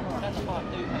យុត្តិធម៌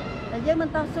តែយើងមិន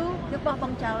តស៊ូយើងបោះប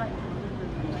ង់ចោលហើយ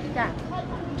ចា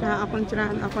អរគុណច្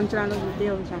រើនលោកវិទ្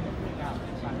យាចា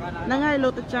ហ្នឹងហើយលោ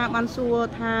កតាចាបានសួរ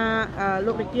ថា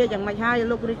លោករាជាយ៉ាងម៉េចហើយ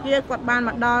លោករាជាគាត់បានម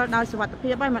កដល់ដោយសុវត្ថិភា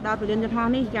ពហើយមកដល់ពលានយន្តហោះ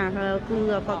នេះចាគឺ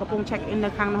គាត់កំពុង check in នៅ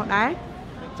ខាងនោះដែរ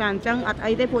ចាអញ្ចឹងអត់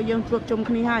អីទេពួកយើងជួបជុំ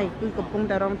គ្នាហើយគឺកំពុង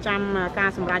តែរងចាំការ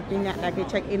សម្រេចពីអ្នកដែលគេ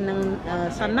check in នឹង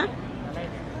សិនណា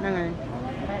ហ្នឹងហើយ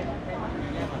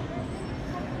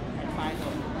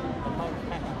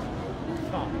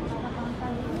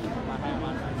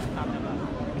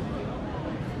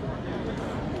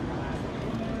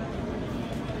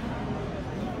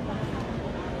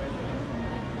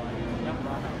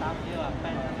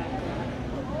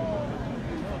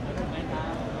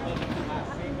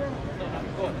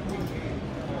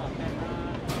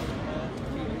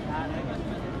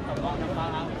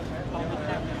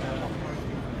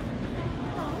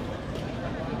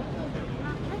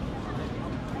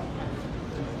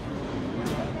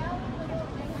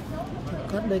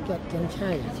គាត់ដូចគាត់ចឹង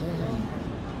ឆៃ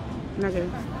ណាគេ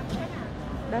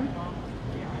ដឹង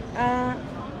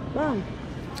បង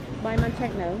បាយមិន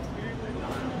check នៅ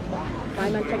បាយ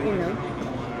មិន check in នៅ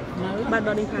បាត់ដ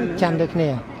ល់នេះខាងចាំដូចគ្នា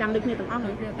ទាំងអស់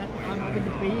ហើយតែឲ្យមកវិញ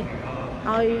ទៅ2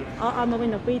ឲ្យមកវិញ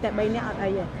ទៅ2តែ3នាក់អត់អី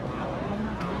ទេ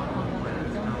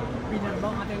ពីអ្នកប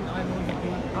ងអត់ឲ្យមកវិញទៅ2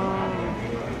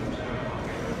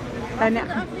តែអ្នក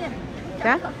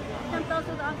ចាចាំត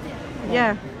ស៊ូដល់អស់ទៀតយ៉ា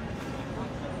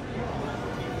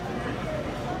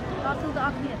តស៊ូដល់អ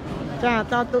ស់គ្នាចា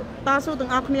តស៊ូទាំ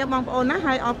ងអស់គ្នាបងប្អូនណា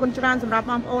ហើយអរគុណច្រើនសម្រាប់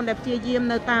បងប្អូនដែលព្យាយាម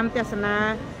នៅតាមទស្សនា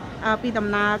ពីដំ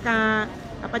ណើរការ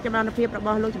បច្ចុប្បន្នភាពរប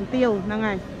ស់លោកជំទាវហ្នឹង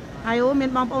ហើយមាន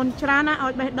បងប្អូនច្រើនណាឲ្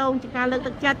យបេះដូងជាការលើក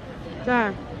ទឹកចិត្តចា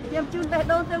ខ្ញុំជូនបេះ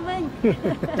ដូងទៅវិញ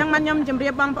ចឹងបានខ្ញុំជម្រា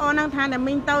បបងប្អូនហ្នឹងថាអ្នក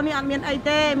មីងទៅនេះអត់មានអី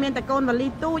ទេមានតែកូនវលី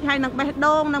ទូចហើយនឹងបេះ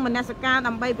ដូងនិងមនសិការ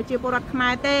ដើម្បីប្រជាពលរដ្ឋខ្មែ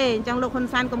រទេអញ្ចឹងលោកហ៊ុន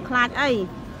សែនកុំខ្លាចអី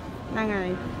ហ្នឹងហើយ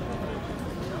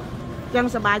ចឹង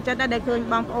សប្បាយចិត្តដែរដែលឃើញ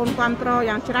បងប្អូនគ្រប់គ្រង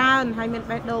យ៉ាងច្រើនហើយមាន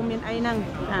បេះដូងមានអីហ្នឹង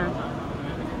ចា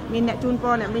មានអ្នកជូនព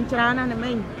រអ្នកមីងច្រើនណាស់អ្នក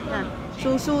មីងចា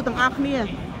ស៊ូទាំងអស់គ្នា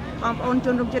បងប្អូនជ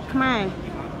នរួមជាតិខ្មែរ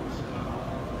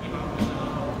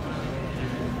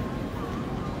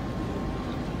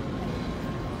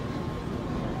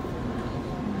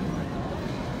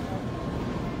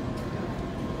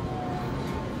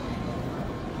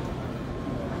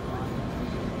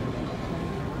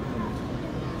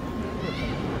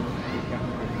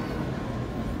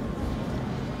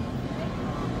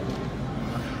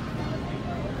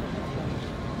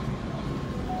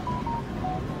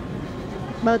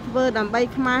បើធ្វើដើម្បី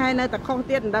ខ្មែរហើយនៅតែខុស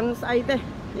ទៀតមិនដឹងស្អីទេ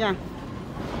យ៉ា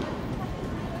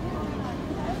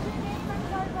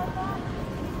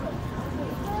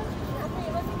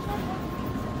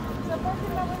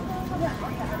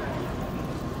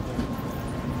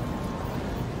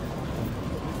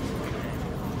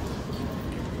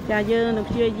ចាយើងនឹង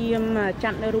ព្យាយាមចា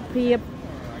ត់នៅរូបភាព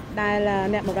ដែល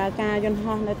អ្នកបម្រើការយន្ត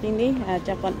ហោះនៅទីនេះ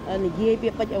ចាប់គាត់និយាយពា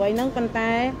ក្យពេចន៍អ្វីហ្នឹងប៉ុន្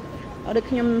តែដូច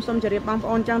ខ្ញុំសូមជម្រាបបងប្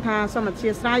អូនចឹងថាសូមអធិ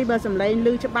ស្ឋានបើសំឡេងឮ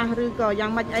ច្បាស់ឬក៏យ៉ា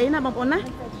ងម៉េចអីណាបងប្អូនណា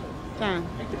ចា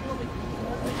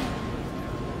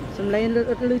សំឡេងឮ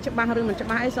ច្បាស់ឬមិនច្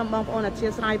បាស់អីសូមបងប្អូនអធិ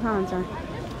ស្ឋានផងចា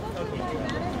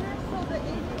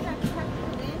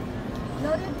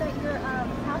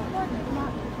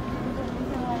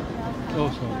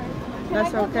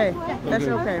That's okay. That's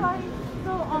okay.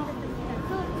 So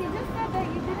you just said that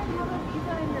you didn't have a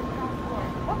visa in your passport.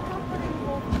 What passport are you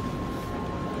holding?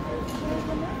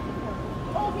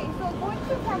 Okay, so going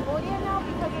to Cambodia now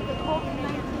because of the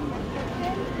COVID-19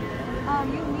 restrictions,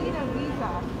 you need a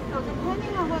visa. So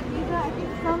depending on what visa, I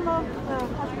think some of the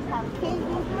countries have K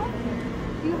visa.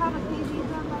 Do you have a K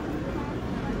visa by any chance?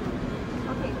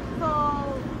 Okay, so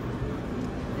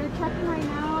they're checking right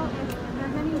now if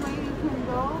there's any way you can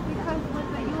go because with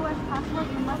the U.S. passport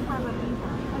you must have a visa.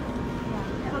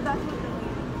 Yeah. So that's what the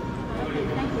visa. Okay,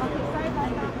 thank you. Okay, sorry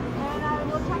about that. And I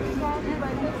will check again,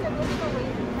 but you said we're still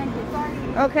waiting. Thank you. Sorry.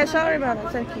 Okay, sorry about it.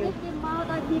 Thank you.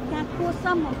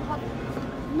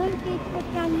 នឹងគេធ្វើ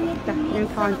ការងារជំនាញ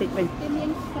ថនតិចវិញគេមាន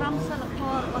ក្រមសិលធ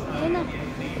ម៌របស់គេណាគេ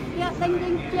ដេញវិ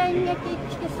ញចេញ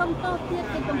គេសុំតោះទៀត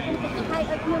គេកំពុងតែឲ្យ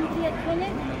ខ្ញុំទៀតឃើញទេ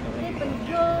គេបញ្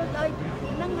យល់ដោយ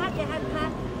នឹងហៅគេហៅថា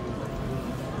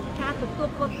ការទទួល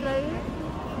ខុសត្រូវ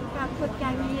ការធ្វើកា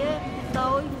រងារ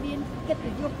ដោយមានកិត្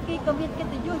តិយសគេក៏មានកិត្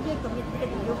តិយសយើងក៏មានកិ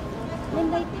ត្តិយសនឹង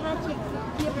ន័យថាជា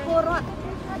ពលរដ្ឋ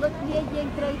ដូចគ្នាយើង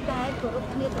ត្រូវតែគោរព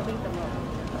គ្នាទៅវិញទៅមក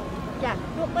ចា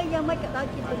ទោះបីយ៉ាងម៉េចក៏ដោយ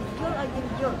ជាបញ្យល់ឲ្យយើង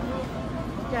យល់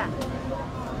ចា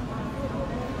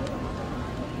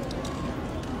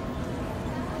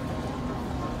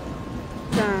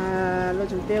លោក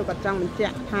ជំទាវក៏ចង់បញ្ជា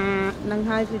ក់ថានឹង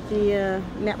ហើយគឺជា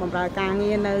អ្នកបម្រើការ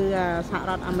ងារនៅសហ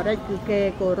រដ្ឋអាមេរិកគឺគេ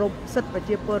គោរពសិទ្ធិប្រ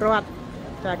ជាពលរដ្ឋ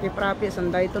ចាគេប្រើពាក្យស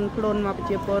ម្ដីទន់ភ្លន់មកប្រ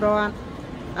ជាពលរដ្ឋ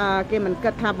គេមិនគិ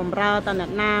តថាបម្រើតែអ្ន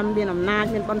កណាមានអំណាច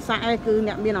មានបនស័ក្តិអីគឺ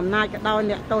អ្នកមានអំណាចក៏ដោយ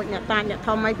អ្នកតូចអ្នកតាចអ្នក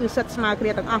ធំអីគឺសិទ្ធិស្មើគ្នា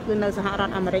ទាំងអស់គឺនៅសហរដ្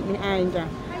ឋអាមេរិកនេះឯងចា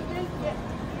ហើយយើងជា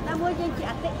តែមួយយើងជា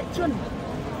អតិថិជន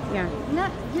ចាណា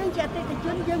យើងជាអតិថិជ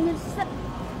នយើងមានសិទ្ធិ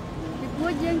ពីព្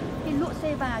រោះយើងគេលក់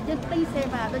សេវាយើងទិញសេ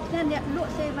វាដូច្នេះអ្នកល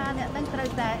ក់សេវាអ្នកនឹងត្រូវ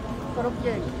តែគោរព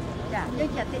យើងចាយើង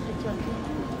ជាអតិថិជន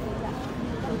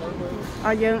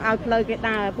ឲ្យយើងឲ្យផ្លូវគេ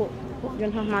ដើរពួកយ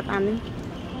ន្តហោះមកតាមនេះ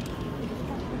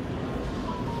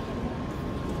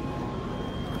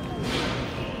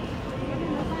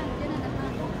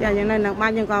ចាយ៉ាងនៅនឹងបា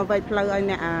នយើងក៏វៃផ្លូវឲ្យ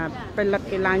អ្នកពលិត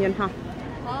គេឡើងយន្តហោះ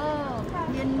អូ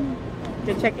មាន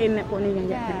ទៅ check in អ្នកពួកនេះយ៉ាង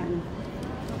យ៉ាង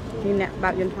នេះអ្នកបើ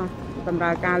កយន្តហោះបម្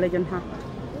រើការលើយន្តហោះ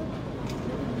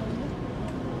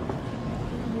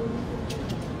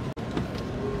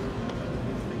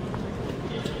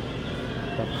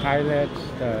The pilot,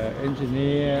 the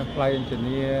engineer, flight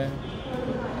engineer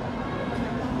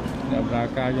អ្នកបម្រើ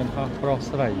ការយន្តហោះប្រុស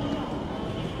ស្រី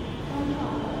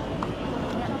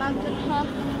បានជិតហោះ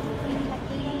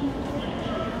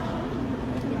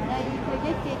ហើយគេនិ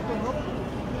យាយគេគោរព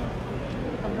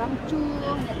តម្រង់ជួរ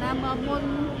អ្នកណាមកមុន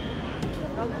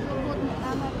ដល់ជួរមុនអ្នក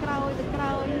ណាមកក្រោយទៅក្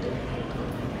រោយ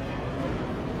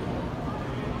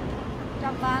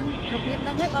ចាំបានរបៀបហ្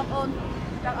នឹងឯងបងប្អូន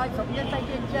ចង់ឲ្យគ្រប់យើងតែ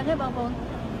ជាអញ្ចឹងឯងបងប្អូន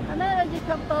អានេះយើង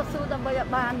ខំតស៊ូដើម្បីឲ្យ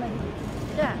បានហ្នឹង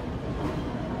ចា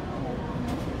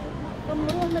កុំរ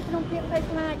ស់នៅក្នុងភាពភ័យ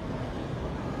ខ្លាច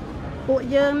ពួក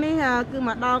យើងនេះគឺម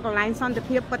កដល់កន្លែងសន្តិ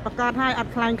ភាពពិតប្រាកដហើយអ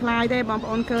ត់ខ្លាំងខ្លាយទេបងប្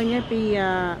អូនឃើញទេពី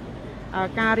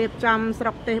ការរៀបចំស្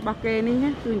រុកទេសរបស់គេនេះ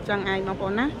គឺអញ្ចឹងឯងបងប្អូ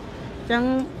នណា ចឹង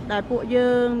ដែលពួក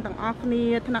យើងទាំងអស់គ្នា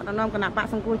ថ្នាក់ដឹកនាំគណៈបក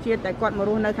សង្គ្រោះជាតិតែគាត់មក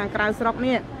រស់នៅខាងក្រៅស្រុក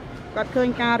នេះគាត់ឃើញ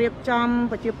ការរៀបចំ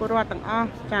ប្រជាពលរដ្ឋទាំងអស់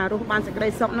ចារស់បានសេចក្តី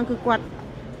សុខហ្នឹងគឺគាត់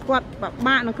ពិ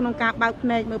បាកនៅក្នុងការបើកភ្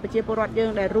នែកមើលប្រជាពលរដ្ឋយើ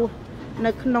ងដែលរស់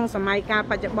នៅក្នុងសម័យកាល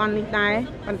បច្ចុប្បន្ននេះដែរ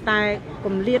ប៉ុន្តែគ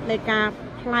ម្លាតនៃការ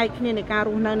ផ្លែកគ្នានៃការរ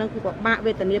ស់នៅហ្នឹងគឺពិបាក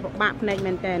វេទនាពិបាកភ្នែក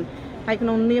មែនទែនហើយក្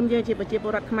នុងនាមយើងជាប្រជាពល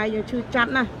រដ្ឋខ្មែរយើងឈឺចាប់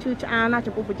ណាស់ឈឺឆ្អាលណាស់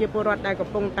ចំពោះប្រជាពលរដ្ឋដែលកំ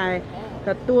ពុងតែទ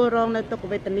ទួលរងនៅទុក្ខ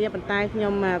វេទនាប៉ុន្តែខ្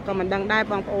ញុំក៏មិនដឹងដែរ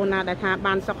បងប្អូនណាដែលថា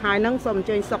បានសុខហើយហ្នឹងសូមអញ្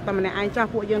ជើញសុខតែម្នាក់ឯងចោះ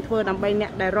ពួកយើងធ្វើដើម្បីអ្ន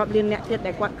កដែលរាប់លានអ្នកទៀត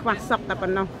ដែលគាត់ខ្វះសុខតែប៉ុ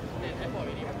ណ្ណោះ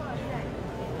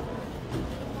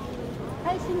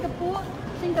ហើយសិង្ហបុ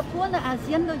រីនៅអា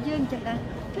ស៊ានដូចយើងអញ្ចឹងដែរ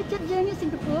គឺចិត្តយើងនេះសិ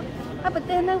ង្ហបុរីហើយប្រ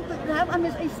ទេសហ្នឹងដើមអត់មា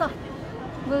នស្អីសោះ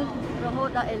មើលរហូត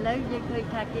ដល់ឥឡូវយើងឃើញ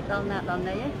ថាគេដល់ណាដល់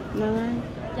ណីហ្នឹងហើយ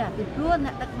ចាពីព្រោះអ្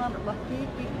នកដឹកនាំរបស់គេ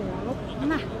គោរព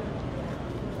ណាស់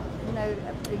នៅ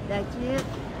ដែលជា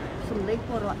សម្លេងព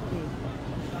លរដ្ឋគេ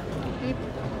ពី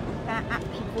ការអ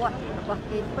ភិវឌ្ឍរបស់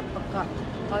គេពិតប្រាកដ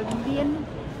ឲ្យមាន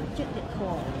ចិត្តធ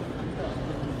ម៌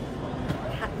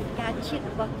ហត្ថការជាតិ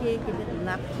របស់គេគឺមានដំ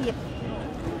ណាប់ភាព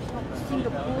សិង្ហ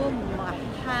បុរីមក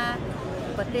ថា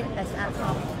ប្រទេសដែលស្អាតស្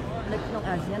អំនៅក្នុង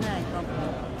អាស៊ានហើយបងប្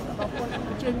អូន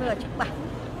ជួយមើលឲ្យច្បាស់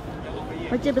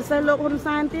ហើយជាពិសេសលោកហ៊ុន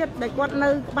សែនទៀតដែលគាត់នៅ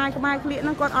ក្បែរក្លៀកហ្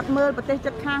នឹងគាត់អត់មើលប្រទេស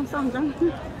ជិតខាងសោះអញ្ចឹង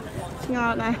ឆ្ង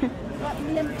ល់ដែរ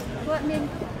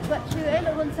គាត់ជឿអី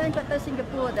លោកហ៊ុនសែនគាត់ទៅសិង្ហ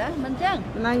បុរីដែរមិនអញ្ចឹង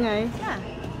ហ្នឹងហើយ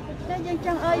ចាយើងច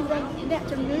ង់ឲ្យអ្នក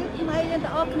ជំងឺថ្មីយើង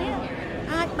ទាំងអស់គ្នា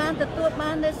អាចបានទទួល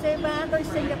បាននៅសេវាដោយ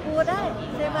សិង្ហបុរីដែរ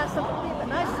សេវាសុខភាព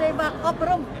ដែរសេវាអប់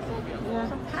រំ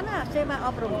សំខាន់ណាស់សេវាអ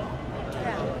ប់រំ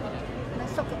ចានៅ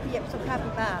សុខភាពសុខា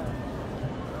ភិបាល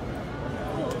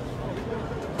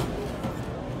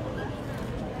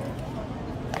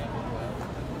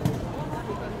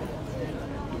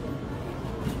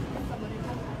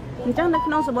អញ្ចឹងនៅ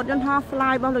ក្នុងសម្បត្តិយន្តហោះ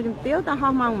fly របស់លោកជំទាវតើ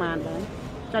ហោះម៉ោងប៉ុន្មានដែរ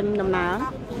ចាញ់ដំណើរ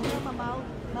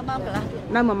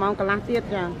នៅ1ម៉ោងកន្លះទៀត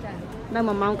ចានៅ1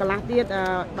ម៉ោងកន្លះទៀត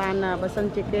បានបើសិន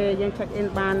ជាគេយើង check in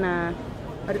បាន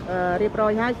រៀបរ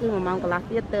យហើយគឺ1ម៉ោងកន្លះ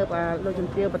ទៀតទៅលោកជំ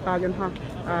ទាវបន្តយន្តហោះ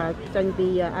ចេញពី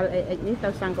LAX នេះទៅ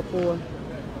សិង្ហបុរី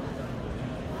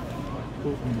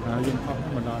ពួកយន្តហោះ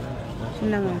មិនដល់ហ្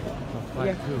នឹង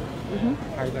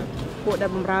ហើយពួកដែល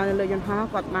បម្រើនៅលើយន្តហោះ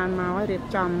គាត់បានមកហើយរៀប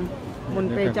ចំមុន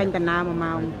ពេលចេញដំណើរ1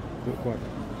ម៉ោងពួកគាត់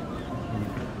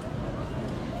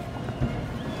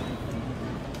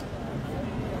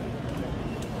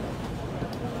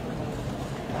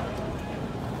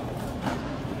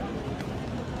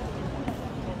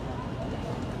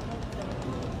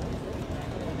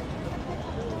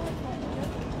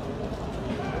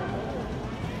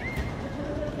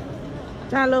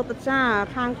ចាលោកតាចា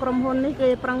ខាងក្រុមហ៊ុននេះគេ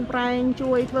ប្រឹងប្រែង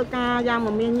ជួយធ្វើការយ៉ាងម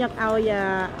មាញឹក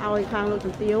ឲ្យខាងលោក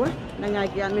ជំទាវហ្នឹងហើយ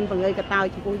គេអត់មានបង្ើយកតោ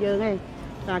ចំពោះយើងទេ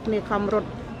ចាគ្នាខំរត់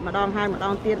ម្ដងហើយម្ដ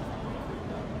ងទៀត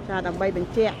ចាដើម្បីប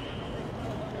ញ្ជាក់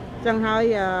ចឹងហើយ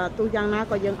ទោះយ៉ាងណា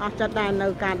ក៏យើងអស់ចិត្តដែរនៅ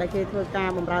ការដែលគេធ្វើការ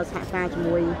បម្រើសហការជា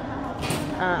មួយ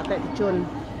អតិថិជន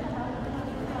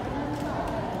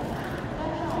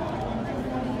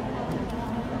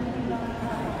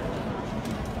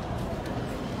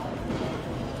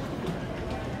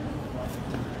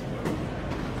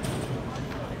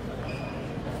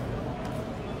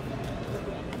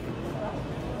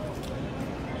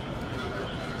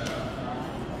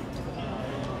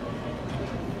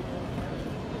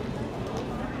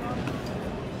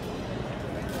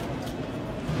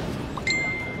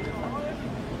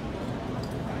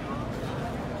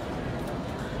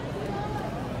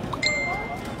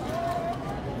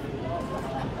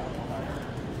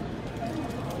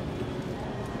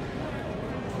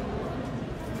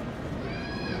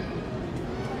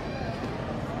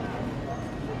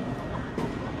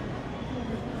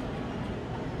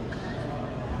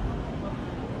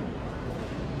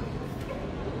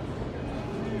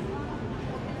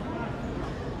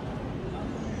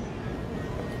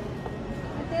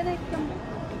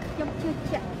ខ្ញុំជឿ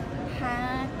ជាក់ថា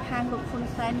ខាងលោកហ៊ុន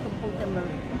សែនកំពុងតែមើល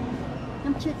ខ្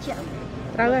ញុំជឿជាក់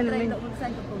ត្រូវហើយលោកហ៊ុនសែ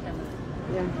នកំពុងតែមើល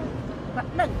យ៉ាងគាត់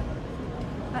ដឹង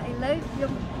ហើយឥឡូវខ្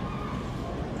ញុំ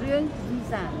រឿងវី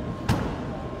សាអ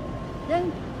ញ្ចឹង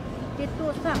គេទូ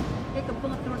រស័ព្ទគេកំពុ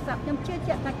ងទូរស័ព្ទខ្ញុំជឿ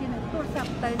ជាក់ថាគេនឹងទូរស័ព្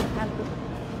ទទៅស្ថានទូត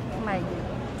ខ្មែរ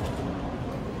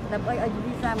ដើម្បីឲ្យ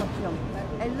វីសាមកខ្ញុំ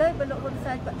ឥឡូវបើលោកហ៊ុន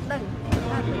សែនគាត់ដឹង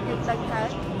ថាគេដឹងថា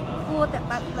គួរតែ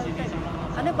បើកផ្លូវទៅ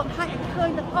អានេះបង្ហាញឲ្យឃើញ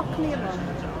ទាំងអស់គ្នាហ្មង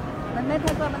មិនមែន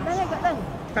ថាគាត់មិនដឹងទេគាត់ដឹង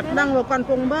គាត់ដឹងលោកគាត់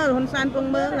ពងមើលហ៊ុនសែនពង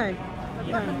មើលហើយ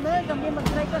គាត់មើលក៏មានមន្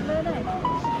ត្រីគាត់មើលដែរ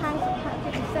ខាងសុខាភិ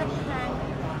បាលពិសេសខាង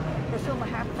ក្រសួងម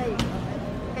ហាផ្ទៃ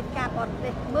កិច្ចការបរទេ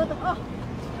សមើលទាំងអស់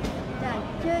ចាអ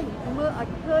ញ្ជើញមើលឲ្យ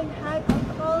ឃើញហើយអត់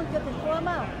ស្គាល់យុទ្ធធម៌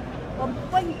មក បំ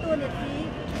ពេញតួនាទី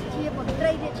ជាមន្ត្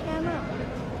រីរាជការមក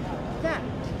ចា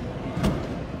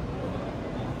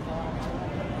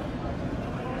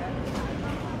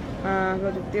លោ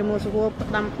កជំទាវមួយសួរផ្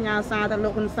ដាំផ្ញើសារទៅលោ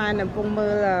កហ៊ុនសែនកំពុងមើ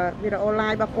លវីដេអូ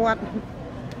live របស់គាត់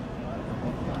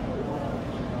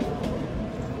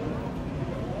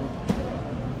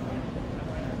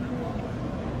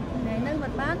នៅមិ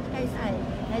នបានថ្ងៃស្អែក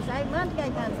បានថ្ងៃ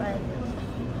ខាងស្អែក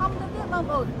ខំទៅទៀតបង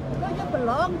ប្អូនដូចយើងប្រ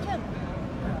ឡងចឹង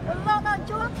ប្រឡងដល់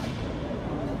ជាប់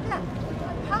ចា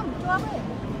ខំជាប់ឯង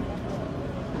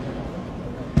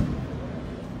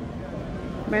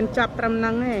មិនចាប់ត្រឹមហ្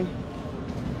នឹងទេ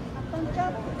ចា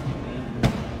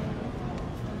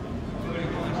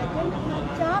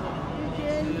ប់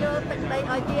ជាយកទឹកដី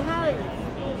ឲ្យគេហើយ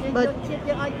បើជាតិ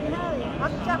យកឲ្យគេហើយអ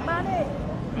ត់ចាប់បានទេ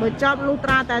បើចាប់លុះ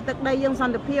ត្រាតែទឹកដីយើងស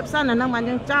ន្តិភាពសិនអាហ្នឹងបាន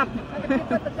យើងចាប់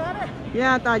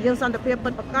យ៉ាតើយើងសន្តិភាពពិ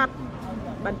តប្រាកដ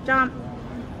បានចាប់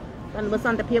តែបើស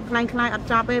ន្តិភាពខ្លាំងៗអត់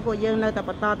ចាប់ទេពួកយើងនៅតែ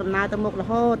បន្តដំណើរទៅមុខរ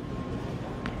ហូត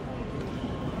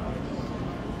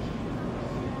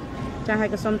ចាហើយ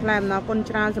ក៏សូមថ្លែងអំណរគុណ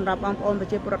ច្រើនសម្រាប់បងប្អូនប្រ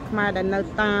ជាពលរដ្ឋខ្មែរដែលនៅ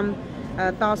តាម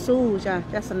តស៊ូចា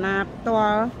ទស្សនាផ្ទា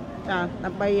ល់ចាដើ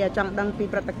ម្បីចង់ដឹងពី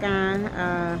ព្រឹត្តិការណ៍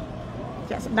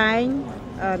ជាក់ស្ដែង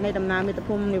នៃដំណើរមាតុ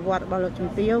ភូមិនិវត្តរបស់លោកជំ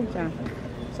ទាវចា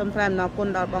សូមថ្លែងអំណរគុណ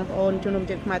ដល់បងប្អូនជនរួម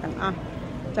ជាតិខ្មែរទាំងអស់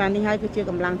ចានេះហើយគឺជា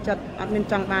កម្លាំងចិត្តអត់មាន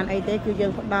ចង់បានអីទេគឺយើ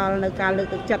ងផ្ដល់នៅការលើក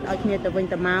ទឹកចិត្តឲ្យគ្នាទៅវិញ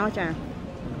ទៅមកចា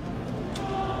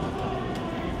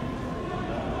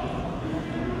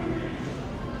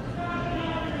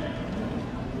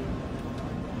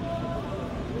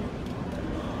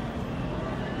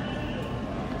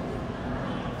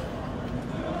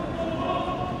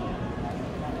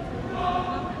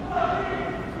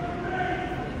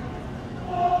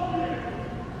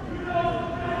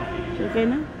គេ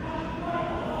ណា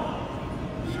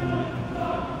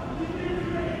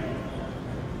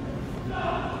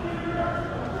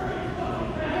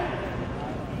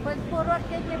បើពលរដ្ឋ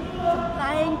គេ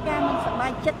តែងការមិនសប្បា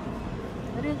យចិត្ត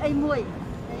រឿងអីមួយ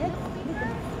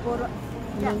ពលរដ្ឋ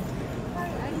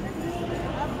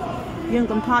យើង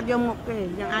កុំថតយកមុខគេ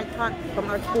យើងអាចថតកុំ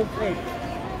ឲ្យឈូសទេ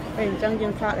ពេលអញ្ចឹងយើ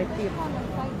ងថតឲ្យទៀត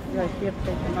យកទៀត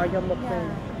ទៅកុំឲ្យយកមុខទេ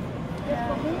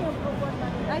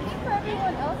I think for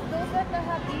everyone else, those that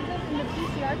have visas in the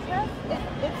PCR test,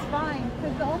 it's fine.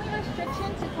 Because the only restriction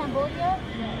to Cambodia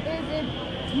is if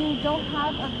you don't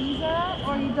have a visa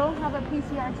or you don't have a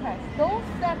PCR test. Those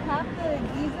that have the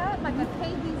visa, like a K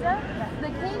visa,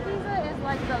 the K visa is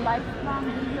like the lifelong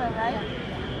visa, right?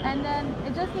 And then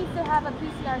it just needs to have a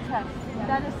PCR test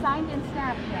that is signed and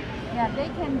stamped. Yeah, they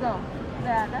can go.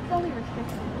 Yeah, that's the only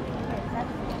restriction.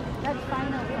 Okay, that's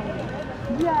fine over here.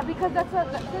 Yeah, because that's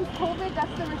since COVID,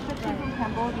 that's the restriction from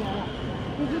Cambodia.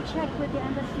 Did you check with the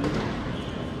embassy?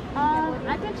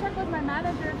 I can check with my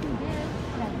manager if he did.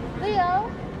 Leo.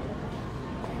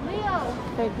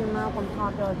 ពេលពីមកកុំថ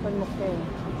តយកពេញមុខគេ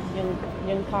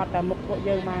យើងថតតែមុខពួក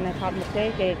យើងបានតែថតមុខគេ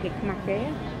ខ្មាស់គេ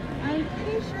I'm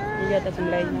pretty sure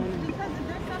because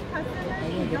there's some customers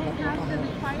who don't have the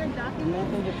required documents.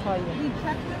 We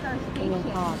checked with our station.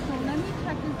 So let me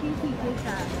check and see if he did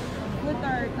that with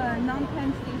our non-pen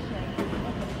station.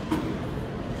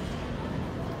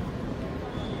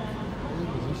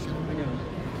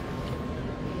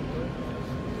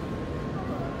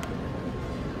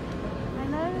 I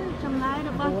know ចំណាយ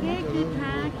របស់គេគឺ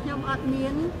ថាខ្ញុំអត់មា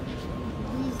ន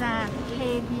visa K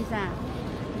visa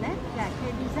ណាចា K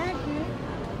visa គឺ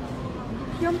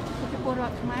ខ្ញុំជាពលរ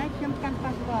ដ្ឋខ្មែរខ្ញុំកាន់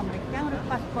passport អាមេរិកឬ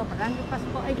passport បារាំងឬ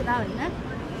passport អីក៏ដោយណា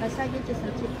ដោយសារយើងជាស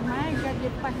ញ្ជាតិខ្មែរយើងមា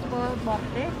ន passport បរ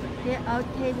ទេសគេឲ្យ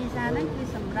K visa ហ្នឹងគឺ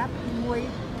សម្រាប់មួយ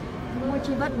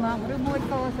ជីវិតហ្មងឬមួយ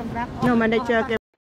ក៏សម្រាប់